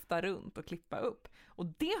sticka en kofta runt och klippa upp. Och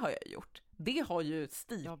det har jag gjort. Det har ju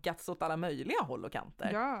stikats åt alla möjliga håll och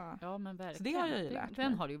kanter. Ja, men verkligen. Så det har jag ju lärt mig.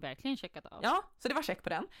 Den har du ju verkligen checkat av. Ja, så det var check på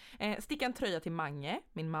den. Sticka en tröja till Mange,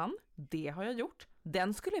 min man. Det har jag gjort.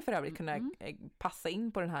 Den skulle för övrigt kunna passa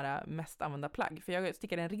in på den här mest använda plagg. För jag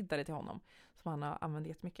stickade en riddare till honom som han har använt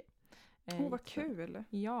jättemycket. Vad kul.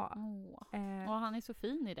 Ja. Och han är så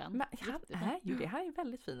fin i den. Men han är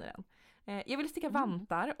väldigt fin i den. Jag vill sticka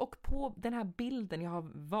vantar, och på den här bilden jag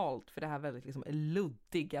har valt för det här väldigt liksom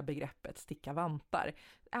luddiga begreppet sticka vantar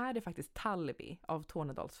är det faktiskt Talvi av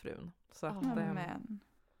Tornedalsfrun. Så att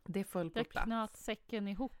det föll på plats. Det knöt säcken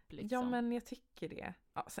ihop liksom. Ja, men jag tycker det.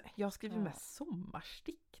 Ja, jag skriver med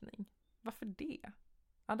sommarstickning. Varför det?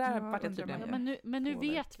 Ja, där vart jag tydligen. Men nu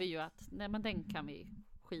vet vi ju att men den kan vi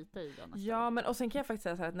skita i då. Ja, men och sen kan jag faktiskt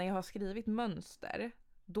säga så här att när jag har skrivit mönster,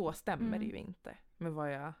 då stämmer det ju inte med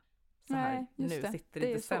vad jag så här nu sitter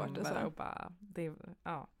i december och bara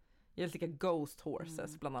jag vill sticka Ghost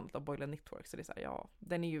Horses bland annat av Boyle Knitwork, så det är så här,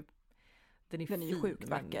 den är ju sjukt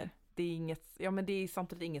vacker. Det är inget, men det är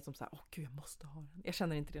samtidigt inget som så här, gud jag måste ha den. Jag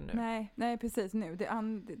känner inte det nu. Nej precis nu.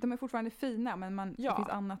 De är fortfarande fina, men det finns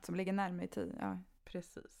annat som ligger närmare i tid. Ja.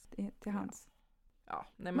 Precis. Det är till hands. Ja,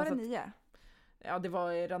 nej, var det 9? Ja, det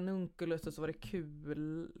var ranunculus och så var det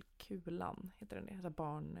kulan, heter den det? Alltså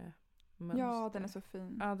barnmönster. Ja, den är så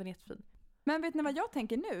fin. Ja, den är jättefin. Men vet ni vad jag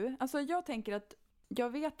tänker nu? Alltså jag tänker att jag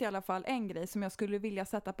vet i alla fall en grej som jag skulle vilja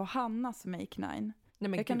sätta på Hannas Make Nine.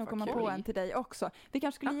 Nej, jag kan nog komma på en till dig också. Vi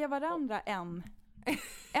kanske skulle ge varandra en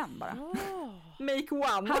bara. Make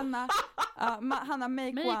one. Hanna,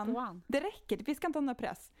 make one. Det räcker, vi ska inte ha någon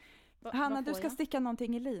press. Hanna, du ska sticka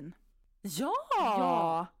någonting i lin.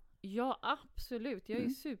 Ja, absolut. Jag är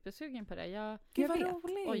supersugen på det. Gud vad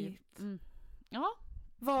roligt. Ja.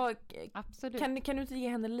 Absolut. Kan du inte ge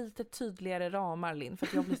henne lite tydligare ramar, Linn? För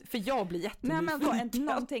jag blir jättenyfiken.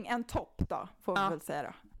 Nej, men en topp då, får vi väl säga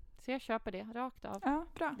då. Så jag köper det rakt av. Ja,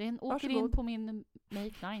 bra. Den åker in på min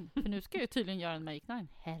Make Nine. För nu ska jag tydligen göra en Make Nine.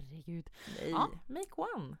 Herregud. Nej, Make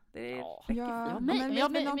One. Det är men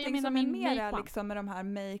någonting som är mera liksom med de här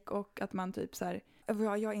make och att man typ så här,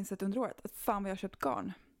 jag har insett under året att fan vad jag har köpt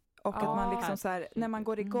garn. Och att man liksom så här, när man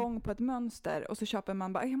går igång på ett mönster och så köper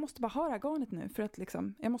man bara, jag måste bara ha det här garnet nu för att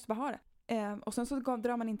liksom, jag måste bara ha det. Och sen så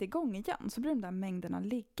drar man inte igång igen, så blir de där mängderna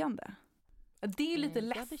liggande. Det är lite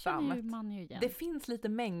ledsamt. Det finns lite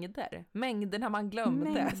mängderna man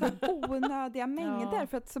glömde. Onödiga mängder,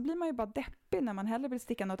 för att så blir man ju bara deppig när man hellre vill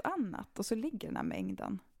sticka något annat och så ligger den här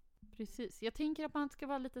mängden. Precis. Jag tänker att man ska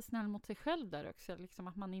vara lite snäll mot sig själv där också. Liksom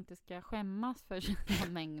att man inte ska skämmas för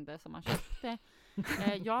sina mängder som man köpte.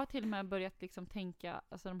 Jag har till och med börjat liksom tänka,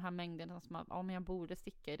 alltså de här mängderna som om jag borde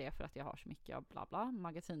sticka i det för att jag har så mycket av bla bla.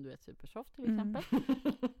 Magasin du är supersoft till exempel.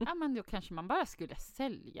 Ja, men då kanske man bara skulle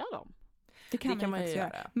sälja dem. Det kan man ju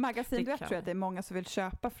göra. Magasin du tror jag att det är många som vill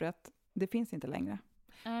köpa för att det finns inte längre.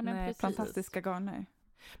 Men fantastiska garner.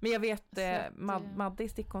 Men jag vet, Madde i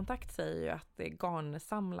Stickkontakt säger ju att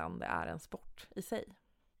garnsamlande är en sport i sig.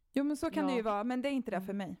 Jo, men så kan det ju vara, men det är inte det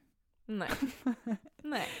för mig. Nej.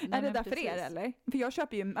 Är det där för er eller? För jag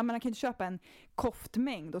köper ju, man kan inte köpa en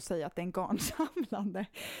koftmängd och säga att det är en garnsamlande.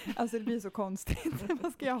 Alltså det blir så konstigt.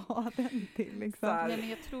 Vad ska jag ha den till liksom? Nej, men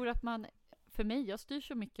jag tror att för mig, jag styr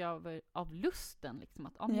så mycket av lusten liksom,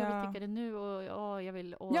 att om jag vill tycka det nu och jag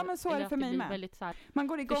vill men så är det för mig med. Väldigt, så här, man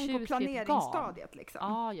går igång på planeringsstadiet liksom.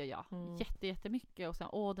 Ja. Jättemycket och sen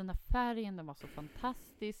den där färgen, den var så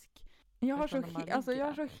fantastisk. Jag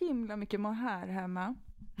har så himla mycket mohair hemma.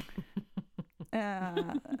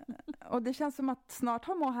 Och det känns som att snart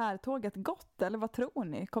har mohair-tåget gått, eller vad tror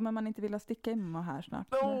ni? Kommer man inte vilja sticka i mohair snart?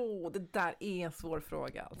 Det där är en svår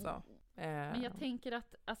fråga alltså. Men jag tänker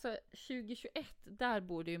att alltså, 2021, där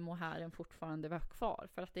borde ju mohairen fortfarande vara kvar.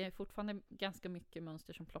 För att det är fortfarande ganska mycket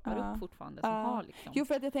mönster som ploppar upp fortfarande. Som har liksom jo,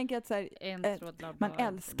 för att jag tänker att så här, man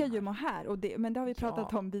älskar ju mohair. Och men det har vi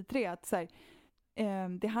pratat om vi tre. Att, så här,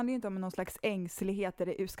 det handlar ju inte om någon slags ängslighet där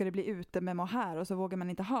det ska det bli ute med mohair och så vågar man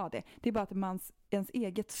inte ha det. Det är bara att ens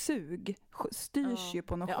eget sug styrs ju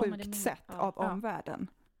på något sjukt sätt av omvärlden.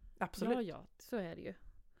 Absolut. Ja, så är det ju.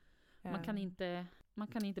 Man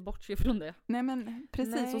kan inte bortse från det. Nej, men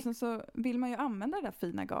precis. Nej. Och sen så vill man ju använda det där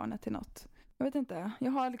fina garnet till något. Jag vet inte.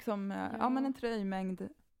 Jag har liksom en tröjmängd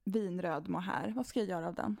vinröd mohair. Vad ska jag göra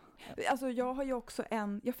av den? Alltså jag har ju också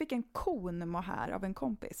jag fick en kon mohair av en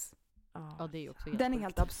kompis. Ja, det är också den är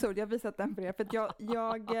helt absurd. Jag har visat den för er. För att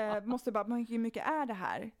jag måste bara, hur mycket är det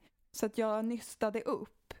här? Så att jag nystade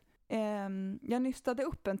upp. Jag nystade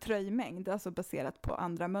upp en tröjmängd, alltså baserat på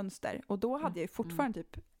andra mönster. Och då hade jag ju fortfarande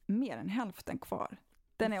typ mer än hälften kvar.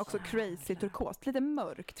 Den är också crazy turkos. Lite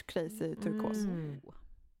mörkt crazy turkos.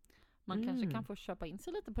 Man kanske kan få köpa in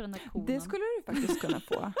sig lite på den här konen. Det skulle du faktiskt kunna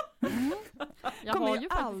få. Jag kommer har ju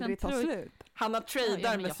aldrig ta slut. Han har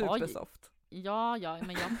tradar med Supersoft. Men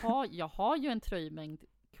jag har ju en tröjmängd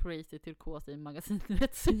crazy turkos i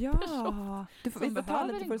magasinet Supersoft. Ja, vi får ta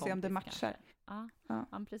lite för att se om det matchar. Ja,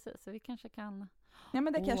 precis. Så vi kanske kan... Ja,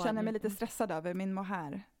 men det kan jag känna mig lite stressad över, min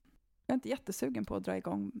mohair. Jag är inte jättesugen på att dra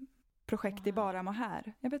igång projekt i bara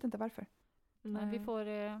mohair. Jag vet inte varför. Men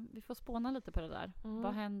vi får spåna lite på det där.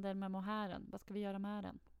 Vad händer med mohairen? Vad ska vi göra med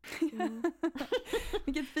den?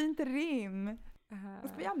 Vilket fint rim. Vad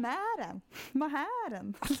ska vi göra med den?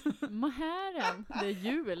 Mohairen. Mohairen. Det är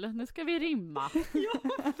jul. Nu ska vi rimma.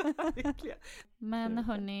 Men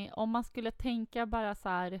hörni, om man skulle tänka bara så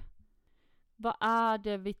här, vad är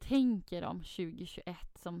det vi tänker om 2021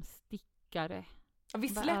 som stickare? Vi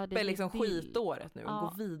släpper liksom skitåret nu och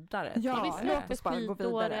går vidare. Ja, vi släpper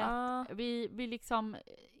skitåret. Vi liksom...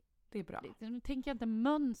 Det är bra. Nu tänker jag inte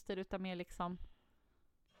mönster utan mer liksom...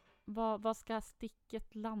 Vad ska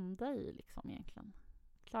sticket landa i liksom egentligen?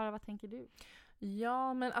 Klara, vad tänker du?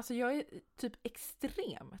 Ja, men alltså jag är typ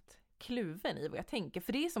extremt kluven i vad jag tänker.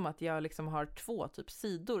 För det är som att jag liksom har två typ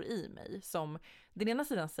sidor i mig. Som den ena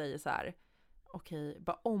sidan säger så här... Okej,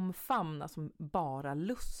 bara omfamna som bara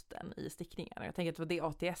lusten i stickningen. Jag tänker att det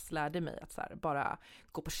var det ATS lärde mig. Att så här, bara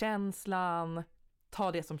gå på känslan,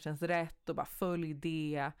 ta det som känns rätt och bara följ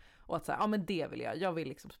det. Och att så här, ja men det vill jag. Jag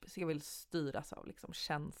vill styras av liksom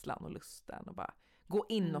känslan och lusten. Och bara gå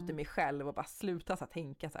inåt i mig själv och bara sluta så här,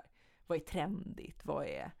 tänka så här. Vad är trendigt?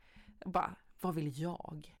 Vad vill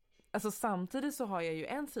jag? Alltså samtidigt så har jag ju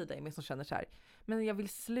en sida i mig som känner så här, men jag vill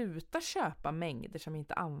sluta köpa mängder som jag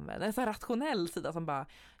inte använder. En så här rationell sida som bara,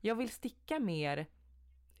 jag vill sticka mer,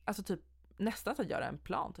 alltså typ nästan att göra en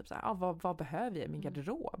plan. Typ så här, vad behöver jag i min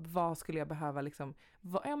garderob? Vad skulle jag behöva liksom,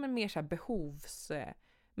 men mer så här behovs,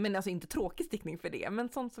 men alltså inte tråkig stickning för det, men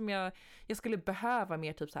sånt som jag skulle behöva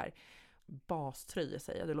mer typ så här, baströjor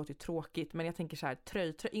säger jag, det låter ju tråkigt, men jag tänker så här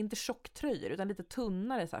inte tjocktröjor utan lite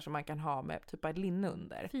tunnare så här som man kan ha med typ ett linne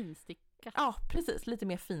under. Finstickat. Ja, precis, lite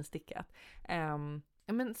mer finstickat.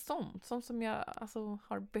 Men sånt som jag alltså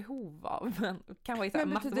har behov av, men kan vara i så här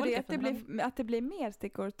massa olika. Betyder det att det blir mer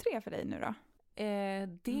stickor 3 för dig nu då?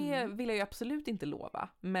 Det vill jag ju absolut inte lova,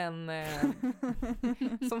 men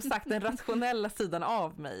som sagt, den rationella sidan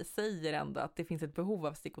av mig säger ändå att det finns ett behov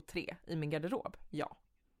av stickor 3 i min garderob. Ja.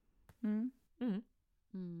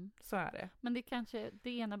 Så är det. Men det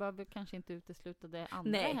ena behöver kanske inte utesluta det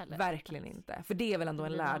andra. Nej, heller. Verkligen inte. För det är väl ändå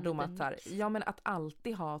en lärdom att att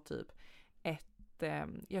alltid ha typ ett,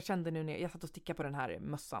 jag kände nu när jag satt och stickade på den här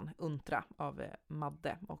mössan Untra av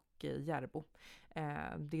Madde och Järbo. Det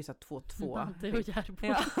är ju så här 2-2. Madde och Järbo.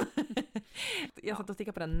 Ja. Jag satt och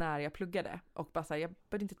stickade på den när jag pluggade och bara så här, jag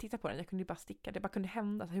började inte titta på den, jag kunde ju bara sticka, det bara kunde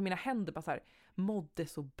hända så hur mina händer bara så här mådde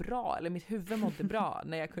så bra, eller mitt huvud mådde bra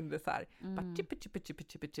när jag kunde så här bara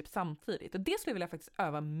chip samtidigt, och det skulle jag vilja faktiskt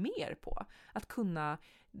öva mer på, att kunna,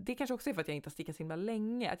 det kanske också är för att jag inte har stickat så himla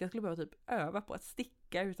länge, att jag skulle behöva typ öva på att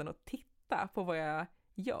sticka utan att titta på vad jag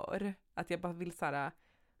gör, att jag bara vill så här,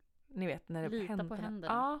 ni vet när det händer på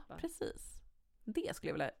händerna. Ja, bara. Precis. Det skulle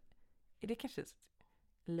jag vilja, är det kanske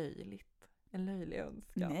löjligt? En löjlig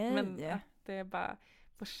önskan. Nej. Men att det bara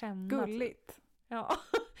får känna. Gulligt. Ja.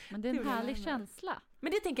 Men det är en härlig känsla.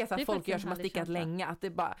 Men det tänker jag så att folk gör som har stickat länge. Att det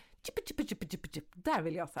bara där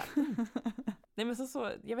vill jag så här. Nej men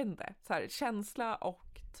så jag vet inte. Så här, känsla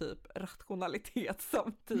och typ rationalitet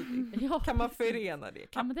samtidigt. Ja, kan man förena det?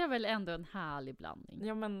 Ja men det är väl ändå en härlig blandning.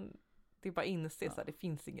 Ja men det är bara inse så här, det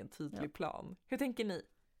finns ingen tydlig plan. Hur tänker ni?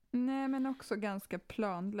 Nej, men också ganska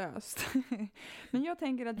planlöst. Men jag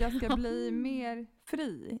tänker att jag ska bli mer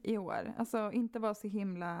fri i år. Alltså inte vara så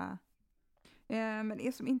himla... men det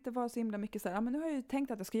är som inte vara så himla mycket så här, men nu har jag ju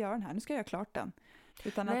tänkt att jag ska göra den här, nu ska jag göra klart den.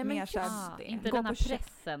 Utan nej, att mer så här... inte den här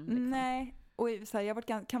pressen. Liksom. Nej, och så här, jag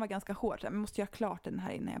kan vara ganska hård, så här, men måste göra klart den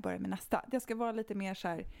här innan jag börjar med nästa. Jag ska vara lite mer så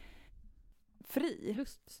här fri.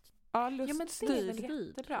 Luststyrd.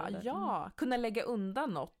 Ja, kunna lägga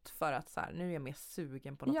undan något för att så här, nu är jag mer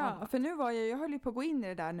sugen på något annat. Ja, för nu var jag höll ju på att gå in i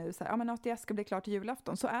det där nu så här, men ATS ska bli klart till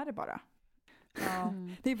julafton, så är det bara. Ja.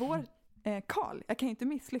 Det är vår Karl, jag kan ju inte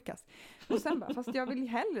misslyckas. Och sen bara, fast jag vill ju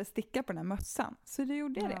hellre sticka på den här mössan, så det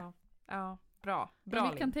gjorde jag det. Ja, bra.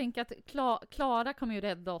 Vi kan tänka att Klara kommer ju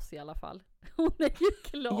rädda oss i alla fall. Hon är ju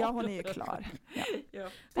klar. Ja, hon är ju klar. Ja.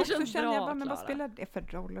 Det känns så känner bra, jag bara, men Klara. vad spelar det för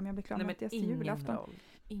roll om jag blir klar med ATS till julafton?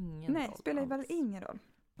 Ingen Nej, roll spelar väl alls. ingen roll.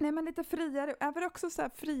 Nej, men lite friare, även också så här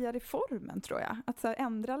friare i formen tror jag. Att så här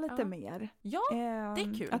ändra lite mer. Ja, det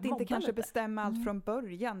är kul. Att inte kanske lite. bestämma allt från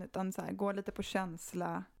början, utan så här, gå lite på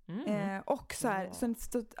känsla. Och så här,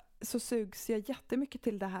 så sugs jag jättemycket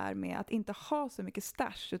till det här med att inte ha så mycket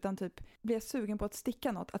stash, utan typ blir jag sugen på att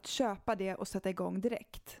sticka något, att köpa det och sätta igång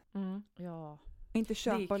direkt. Ja. Inte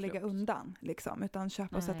köpa och lägga undan liksom, utan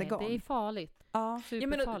köpa och sätta igång. Det är farligt. Ja.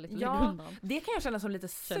 Superfarligt att lägga undan. Det kan jag känna som lite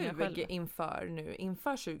sug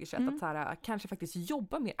inför 2021, att så här, kanske faktiskt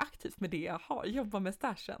jobba mer aktivt med det jag har, jobba med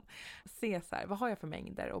stashen. Se så här, vad har jag för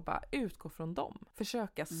mängder och bara utgå från dem.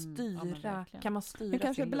 Försöka styra, kan man styra sin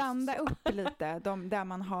kanske lust? blanda upp lite där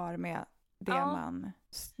man har med det man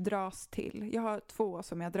dras till. Jag har 2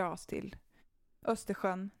 som jag dras till.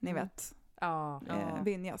 Östersjön, ni vet.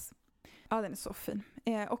 Vinjas. Ja, den är så fin.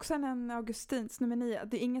 Och sen en Augustins nummer 9.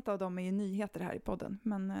 Det är inget av dem är ju nyheter här i podden.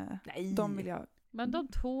 Men de vill jag... Men de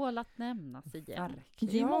tål att nämnas igen.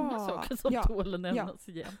 Verkligen. Det är många saker som tål att nämnas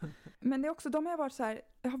igen. Men det är också, de har varit så här...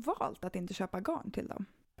 Jag har valt att inte köpa garn till dem.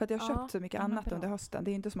 För att jag har köpt så mycket annat under hösten.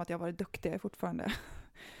 Det är inte som att jag har varit duktig. Jag är fortfarande...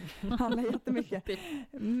 handlar jättemycket.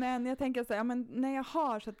 Men jag tänker så här, men när jag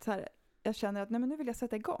har så här... Jag känner att nej, men nu vill jag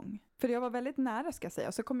sätta igång. För jag var väldigt nära, ska jag säga.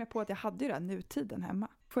 Och så kom jag på att jag hade ju den nutiden hemma.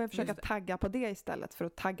 Får jag försöka tagga på det istället för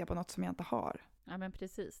att tagga på något som jag inte har. Ja, men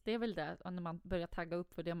precis. Det är väl det, när man börjar tagga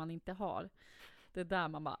upp för det man inte har. Det är där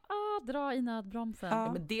man bara, dra i nödbromsen.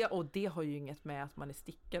 Ja. Men det har ju inget med att man är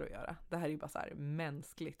stickare att göra. Det här är ju bara så här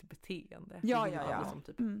mänskligt beteende. Ja. Liksom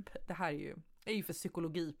typ, det här är ju för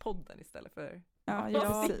psykologipodden istället för...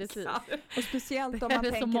 Ja, precis. Och speciellt om man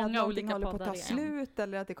tänker att någonting håller på att ta slut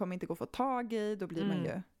eller att det kommer inte gå att få tag i, då blir man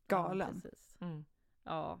ju galen.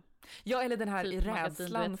 Ja, eller den här typ i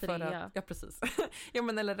rädslan för att... Ja, precis. Ja,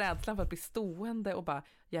 men eller rädslan för att bli stående och bara,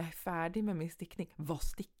 jag är färdig med min stickning. Vad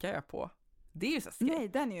stickar jag på? Det är ju så skräck. Nej,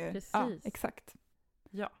 den är ju... Precis. Ja, exakt.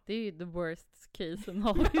 Ja. Det är ju the worst case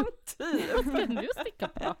scenario. Vad ska du sticka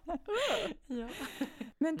på? Ja.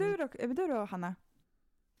 Men du då, Hanna?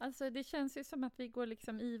 Alltså det känns ju som att vi går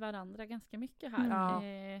liksom i varandra ganska mycket här.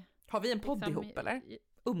 Har vi en podd liksom, ihop eller?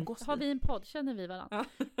 Umgås har vi en podd? Känner vi varandra?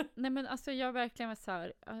 Nej, men alltså jag verkligen var så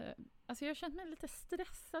här, alltså jag känner mig lite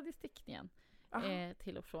stressad i stickningen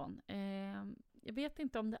till och från. Jag vet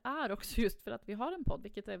inte om det är också just för att vi har en podd,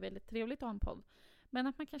 vilket är väldigt trevligt att ha en podd. Men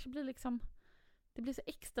att man kanske blir liksom, det blir så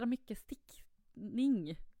extra mycket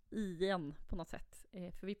stickning igen på något sätt.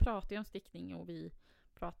 För vi pratar ju om stickning och vi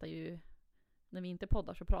pratar ju, när vi inte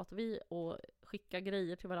poddar så pratar vi och skickar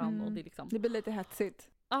grejer till varandra. Och det, liksom... det blir lite hetsigt.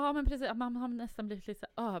 Ja, men precis. Man har nästan blivit lite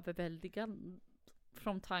överväldigad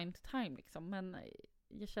från time to time. Liksom. Men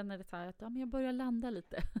jag känner det så här att men jag börjar landa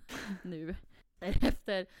lite nu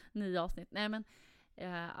efter 9 avsnitt. Nej, men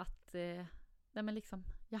nej, men liksom,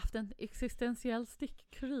 jag har haft en existentiell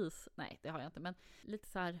stickkris. Nej, det har jag inte. Men lite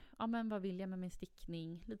så här, men vad vill jag med min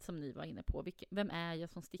stickning? Lite som ni var inne på. Vem är jag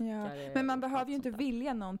som stickare? Ja. Men man behöver ju inte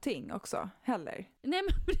vilja någonting också, heller. Nej,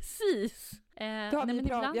 men precis. Vi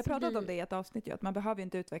har pratat om det i ett avsnitt ju, att man behöver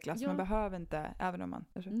inte utvecklas. Man behöver inte, även om man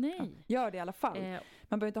gör det i alla fall.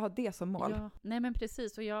 Man behöver inte ha det som mål. Ja. Nej, men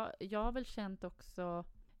precis. Och jag har väl känt också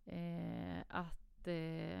att...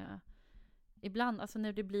 ibland, alltså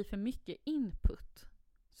när det blir för mycket input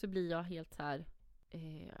så blir jag helt så här,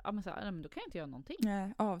 men då kan jag inte göra någonting.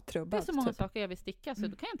 Nej, avtrubbad. Det är så många saker jag vill sticka så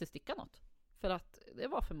då kan jag inte sticka något. För att det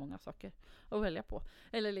var för många saker att välja på.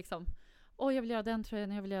 Eller liksom, jag vill göra den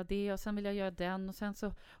tröjan, jag vill göra det och sen vill jag göra den och sen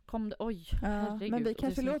så kom det, herregud. Men vi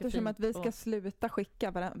kanske låter som att vi ska sluta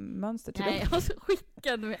skicka mönster till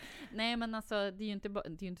dig. Nej, men alltså det är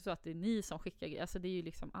ju inte så att det är ni som skickar grejer. Alltså det är ju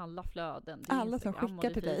liksom alla flöden. Alla som skickar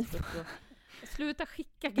till dig. Sluta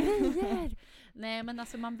skicka grejer! Nej, men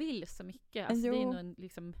alltså man vill så mycket. Alltså, det är nog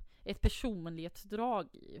liksom ett personlighetsdrag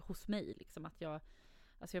hos mig. Liksom,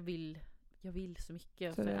 att jag vill jag vill så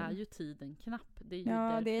mycket, så är ju tiden knapp. Det är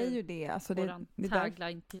ju det är ju det. Alltså våran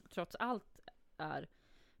tagline trots allt är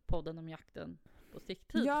podden om jakten på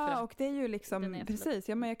sticktid. Ja, och det är ju liksom, precis,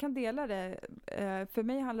 men jag kan dela det. För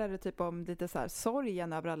mig handlar det typ om lite så här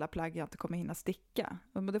sorgen över alla plagg jag inte kommer hinna sticka.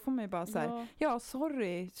 Och då får man ju bara så här,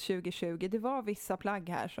 sorry 2020, det var vissa plagg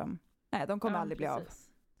här som, nej, de kommer aldrig bli av.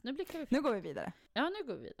 Nu går vi vidare. Ja, nu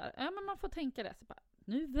går vi vidare. Ja, men man får tänka det. Så bara,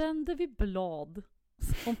 nu vänder vi blad,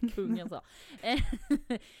 som kungen sa.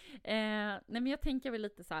 Nej, men jag tänker väl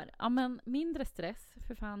lite så här, ja men mindre stress,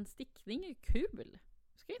 för fan, stickning är ju kul.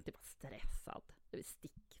 Du ska ju inte vara stressad över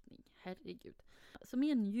stickning, herregud. Så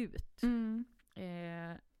mer njut.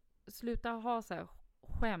 Sluta ha så här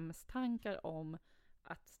skämstankar om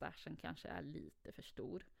att stashen kanske är lite för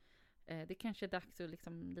stor. Det kanske är dags att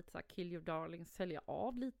liksom lite så här kill your darling, sälja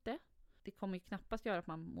av lite. Det kommer ju knappast göra att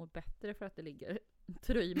man mår bättre för att det ligger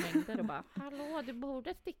tröjmängder och bara, hallå, du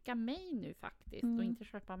borde sticka mig nu faktiskt och inte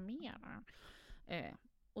köpa mer.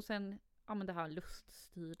 Och sen, ja men det här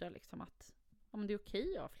luststyrda liksom, att ja men det är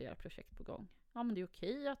okej att ha flera projekt på gång. Ja men det är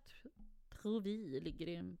okej att vi ligger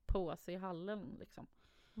i en påse i hallen liksom.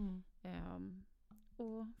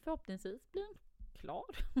 Och förhoppningsvis blir den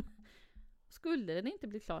klar. Skulle den inte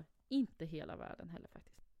bli klar, inte hela världen heller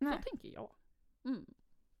faktiskt. Nej. Så tänker jag.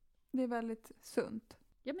 Det är väldigt sunt.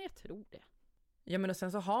 Ja, men jag tror det. Ja, men och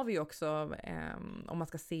sen så har vi också, om man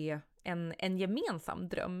ska se en gemensam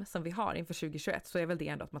dröm som vi har inför 2021, så är väl det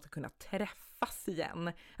ändå att man ska kunna träffas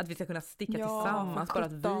igen. Att vi ska kunna sticka tillsammans, bara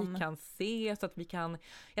att vi kan se, så att vi kan,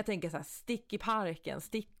 jag tänker så här, stick i parken,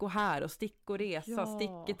 stick och här och stick och resa,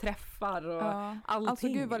 stick i träffar och allting. Alltså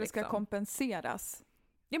gud vad det ska kompenseras.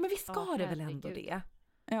 Ja, men vi ska det väl ändå det.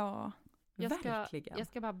 Ja. Jag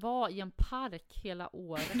ska bara vara i en park hela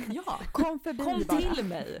året. Ja, kom förbi kom bara. Till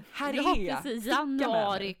mig. Här är jag. Precis,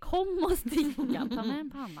 januari, kom och sticka. Ta med en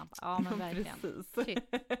panna. Ja, men verkligen.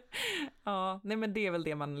 Ja, nej men det är väl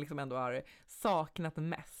det man liksom ändå har saknat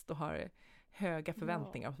mest och har höga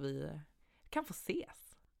förväntningar att vi kan få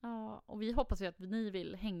ses. Ja, och vi hoppas ju att ni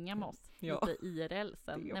vill hänga med oss lite IRL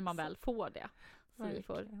sen när man väl får det. Så vi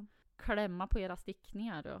får klämma på era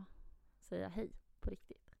stickningar och säga hej på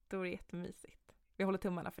riktigt. Då är det jättemysigt. Vi håller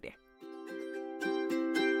tummarna för det.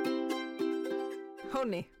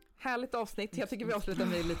 Hörrni, härligt avsnitt. Jag tycker vi avslutar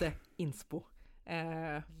med lite inspo.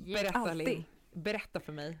 Berätta, Linn. Berätta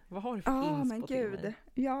för mig. Vad har du för inspo men till gud. mig?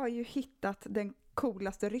 Jag har ju hittat den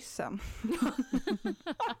coolaste ryssen.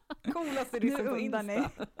 Coolaste ryssen på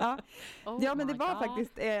Insta. Ja, men det var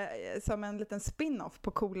faktiskt som en liten spin-off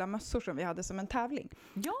på coola mössor som vi hade som en tävling.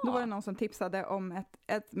 Ja. Då var det någon som tipsade om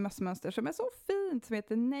ett mössmönster som är så fint, som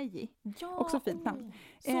heter Neji. Ja. Också fint namn.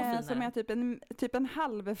 Som är typ en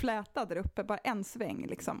halv fläta där uppe, bara en sväng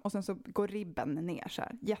liksom. Och sen så går ribben ner så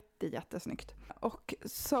här. Jättesnyggt. Och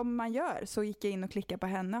som man gör så gick jag in och klickade på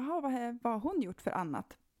henne. Vad har hon gjort för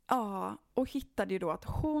annat? Ja, och hittade ju då att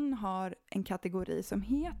hon har en kategori som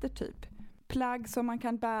heter typ plagg som man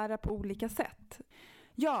kan bära på olika sätt.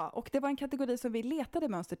 Ja, och det var en kategori som vi letade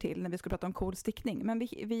mönster till när vi skulle prata om cool stickning, men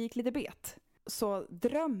vi gick lite bet. Så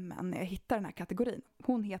drömmen när jag hittade den här kategorin,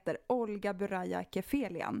 hon heter Olga Buraya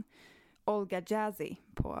Kefelian. Olga Jazzy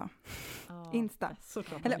på Insta.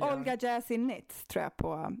 Eller Olga Jazzy Knits tror jag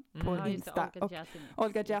på Insta. Och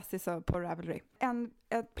Olga Jazzy så på Ravelry.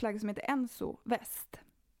 Ett plagg som heter Enso Väst.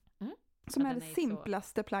 Som är det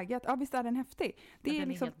simplaste plagget. Ja, visst är den häftig. Det är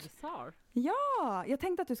liksom helt bizarr. Ja, jag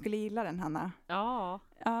tänkte att du skulle gilla den, Hanna. Ja.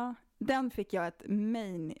 Den fick jag ett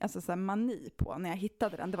mani på när jag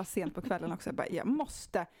hittade den. Det var sent på kvällen också. Jag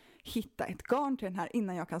måste hitta ett garn till den här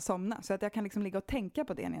innan jag kan somna. Så att jag kan liksom ligga och tänka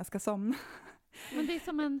på det när jag ska somna. Men det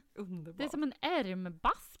är som en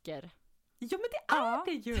ärmbasker. Ja, men det är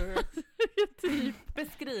det ju. Typ.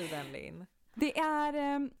 Beskriv den, Linn. Det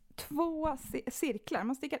är 2 cirklar.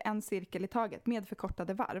 Man stickar en cirkel i taget med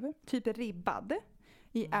förkortade varv. Typ ribbad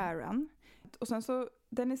i ären. Och sen så,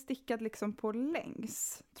 den är stickad liksom på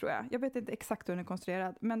längs, tror jag. Jag vet inte exakt hur den är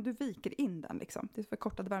konstruerad, men du viker in den liksom. Det är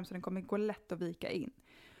förkortade varv så den kommer gå lätt att vika in.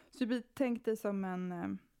 Så du tänkte som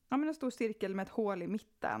en stor cirkel med ett hål i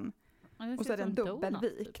mitten. Och så är den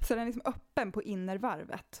dubbelvikt. Typ. Så den är liksom öppen på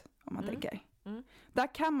innervarvet, om man tänker.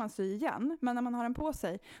 Där kan man sy igen, men när man har den på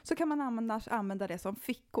sig så kan man använda det som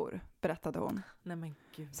fickor, berättade hon. Nej, men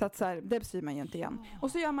gud. Så att så här, det syr man ju inte igen.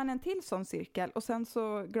 Och så gör man en till sån cirkel och sen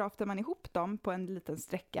så graftar man ihop dem på en liten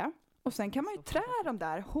sträcka. Och sen kan man ju trä de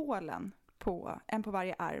där hålen på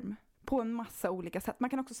varje arm på en massa olika sätt. Man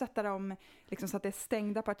kan också sätta dem liksom, så att det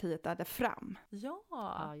stängda partiet är där fram.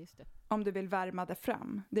 Ja, just det. Om du vill värma det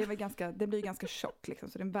fram. Det blir ganska tjockt liksom,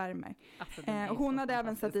 så den värmer. Alltså, Och hon hade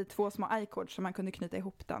även satt i 2 små i-cords så man kunde knyta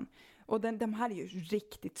ihop den. Och de här är ju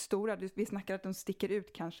riktigt stora. Vi snackar att de sticker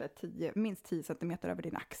ut kanske minst 10 centimeter över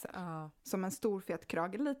din axel. Som en stor fet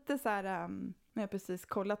krage. Lite så här, jag har precis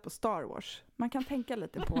kollat på Star Wars. Man kan tänka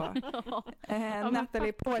lite på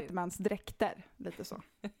Natalie Portmans dräkter. Lite så.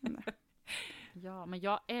 Ja, men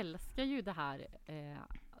jag älskar ju det här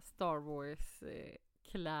Star Wars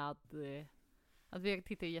kläd. Alltså jag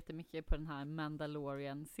tittar ju jättemycket på den här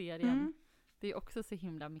Mandalorian-serien. Det är också så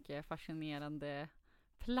himla mycket fascinerande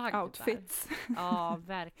plagg. Outfits. Där. Ja,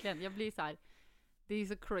 verkligen. Jag blir så här, det är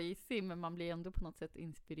så crazy, men man blir ändå på något sätt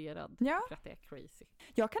inspirerad för att det är crazy.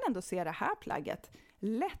 Jag kan ändå se det här plagget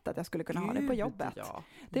lätt att jag skulle kunna ha det på jobbet. Ja.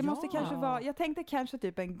 Det måste kanske vara, jag tänkte kanske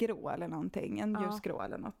typ en grå eller någonting, en ljusgrå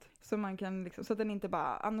eller något. Så man kan liksom, så att den inte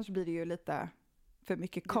bara, annars blir det ju lite för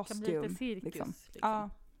mycket kostym. Det kan bli lite cirkus. Liksom. Ja.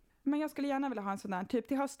 Men jag skulle gärna vilja ha en sån där, typ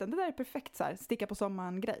till hösten. Det där är perfekt så här, sticka på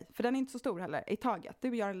sommaren grej. För den är inte så stor heller, i taget.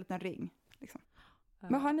 Du gör en liten ring. Liksom.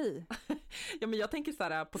 Vad har ni? Ja, men jag tänker så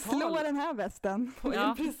här, på tal... Slå den här västen.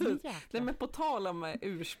 Ja, precis. Nej, men på tal om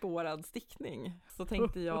urspårad stickning så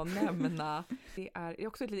tänkte jag nämna, det är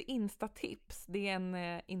också ett litet Insta-tips. Det är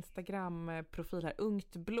en Instagram-profil här,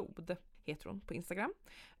 Ungt Blod heter hon på Instagram.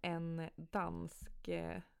 En dansk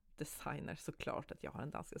designer, såklart att jag har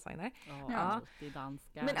en dansk designer. Alltid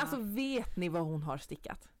danska. Men alltså, vet ni vad hon har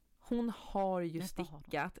stickat? Hon har ju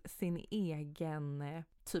stickat sin egen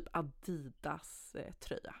typ Adidas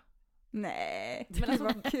tröja. Nej, men alltså,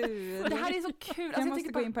 vad kul. Det här är så kul. Alltså, jag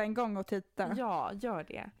måste gå in på en gång och titta. Ja, gör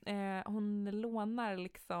det. Hon lånar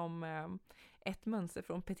liksom ett mönster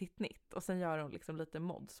från Petit Knit och sen gör hon liksom lite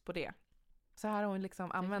mods på det. Så här har hon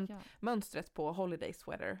liksom använt mönstret på Holiday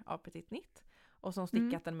Sweater av Petit Knit. Och så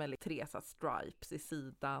stickat den med 3 stripes i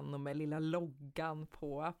sidan och med lilla loggan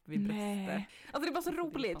på vid bröstet. Alltså det var så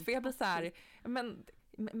roligt, för jag blir så här, men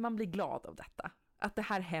man blir glad av detta. Att det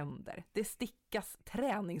här händer. Det stickas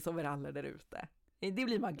träningsoveraller där ute. Det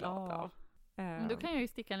blir man glad av. Men då kan jag ju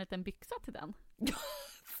sticka en liten byxa till den.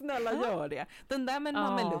 Snälla gör det. Den där med en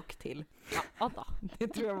mameluck till. Ja då. Det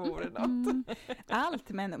tror jag vore något. Allt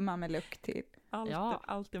med en mameluck till.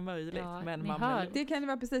 Allt är möjligt med en mameluck. Det kan ju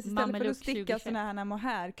vara precis, istället för att sticka såna här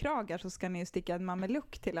mohairkragar så ska ni ju sticka en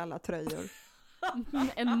mameluck till alla tröjor.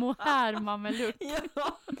 En mohair-mameluck.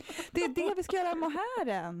 Ja. Det är det vi ska göra,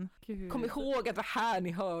 mohairen. Kom ihåg att det var här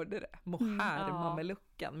ni hörde det.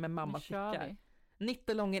 Mohair-mamelucken med mamma stickar.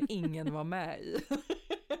 Nittelången ingen var med i.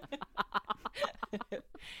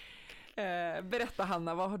 Berätta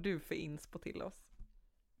Hanna, vad har du för inspo till oss?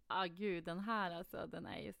 Gud, den här alltså, den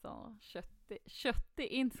är ju så köttig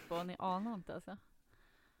inspo, ni anar inte alltså.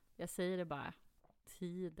 Jag säger det bara,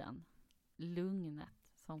 tiden, lugnet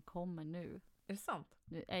som kommer nu. Är det sant?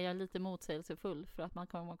 Nu är jag lite motsägelsefull för att man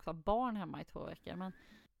kommer också ha barn hemma i 2 veckor, men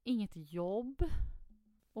inget jobb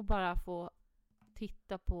och bara få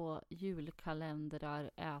titta på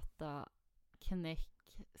julkalendrar, äta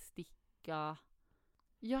knäck, sticka.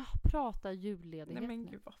 Jag pratar julledighet. Nej men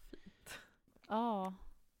gud vad fint. Ja,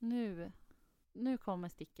 nu kommer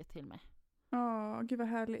sticket till mig. Gud vad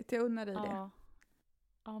härligt. Jag unnar dig det.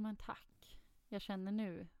 Ja, men tack. Jag känner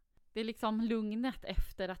nu. Det är liksom lugnet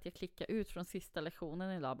efter att jag klickar ut från sista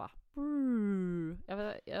lektionen idag bara.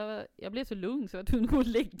 Jag blev så lugn så jag kunde gå och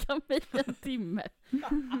lägga mig en timme.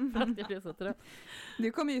 För att jag blev så trött.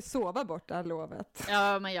 Du kommer ju sova bort det här lovet.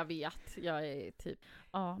 Ja, men jag vet. Jag är typ...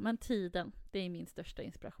 Ja, men tiden. Det är min största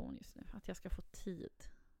inspiration just nu. Att jag ska få tid.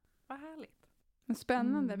 Vad härligt.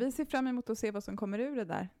 Spännande. Vi ser fram emot att se vad som kommer ur det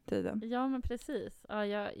där tiden. Ja, men precis. Ja,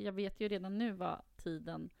 jag vet ju redan nu vad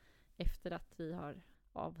tiden efter att vi har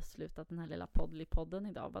avslutat den här lilla poddly-podden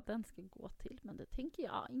idag, vad den ska gå till. Men det tänker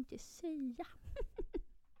jag inte säga.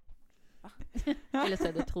 Eller så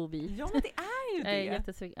är det, tror vi. Ja, men det är ju det. Jag är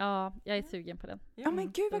jättesugen. Ja, jag är sugen på den. Ja,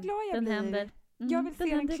 men gud vad glad jag den blir. Händer. Jag vill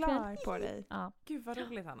se den klar på dig. Ja. Gud vad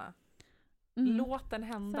roligt, Hanna. Låt den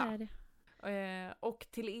hända. Så är det. Och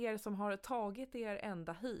till er som har tagit er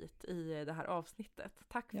ända hit i det här avsnittet,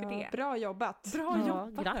 tack för det. Bra jobbat. Bra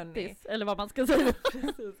jobbat, grattis, hörni. eller vad man ska säga.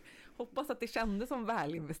 Precis. Hoppas att det kändes som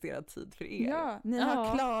välinvesterad tid för er. Ja, ni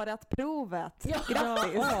har klarat provet.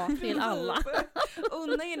 Grattis. Ja, till alla.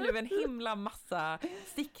 Unna er nu en himla massa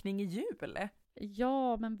stickning i jul.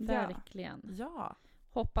 Ja, men verkligen. Ja.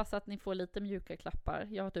 Hoppas att ni får lite mjuka klappar.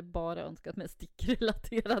 Jag har typ bara önskat mig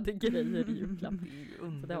stickrelaterade grejer i julklapp. Det är ju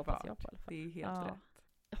underbart. Så det hoppas jag på i alla fall. Det är helt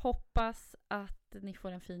rätt. Hoppas att ni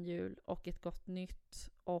får en fin jul och ett gott nytt.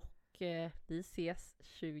 Och vi ses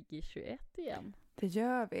 2021 igen. Det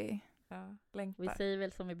gör vi. Ja, längtar. Vi säger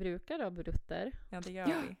väl som vi brukar då, brutter. Ja, det gör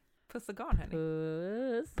vi. Puss och garn, hörni.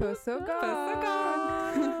 Puss och garn! Puss och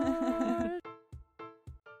garn!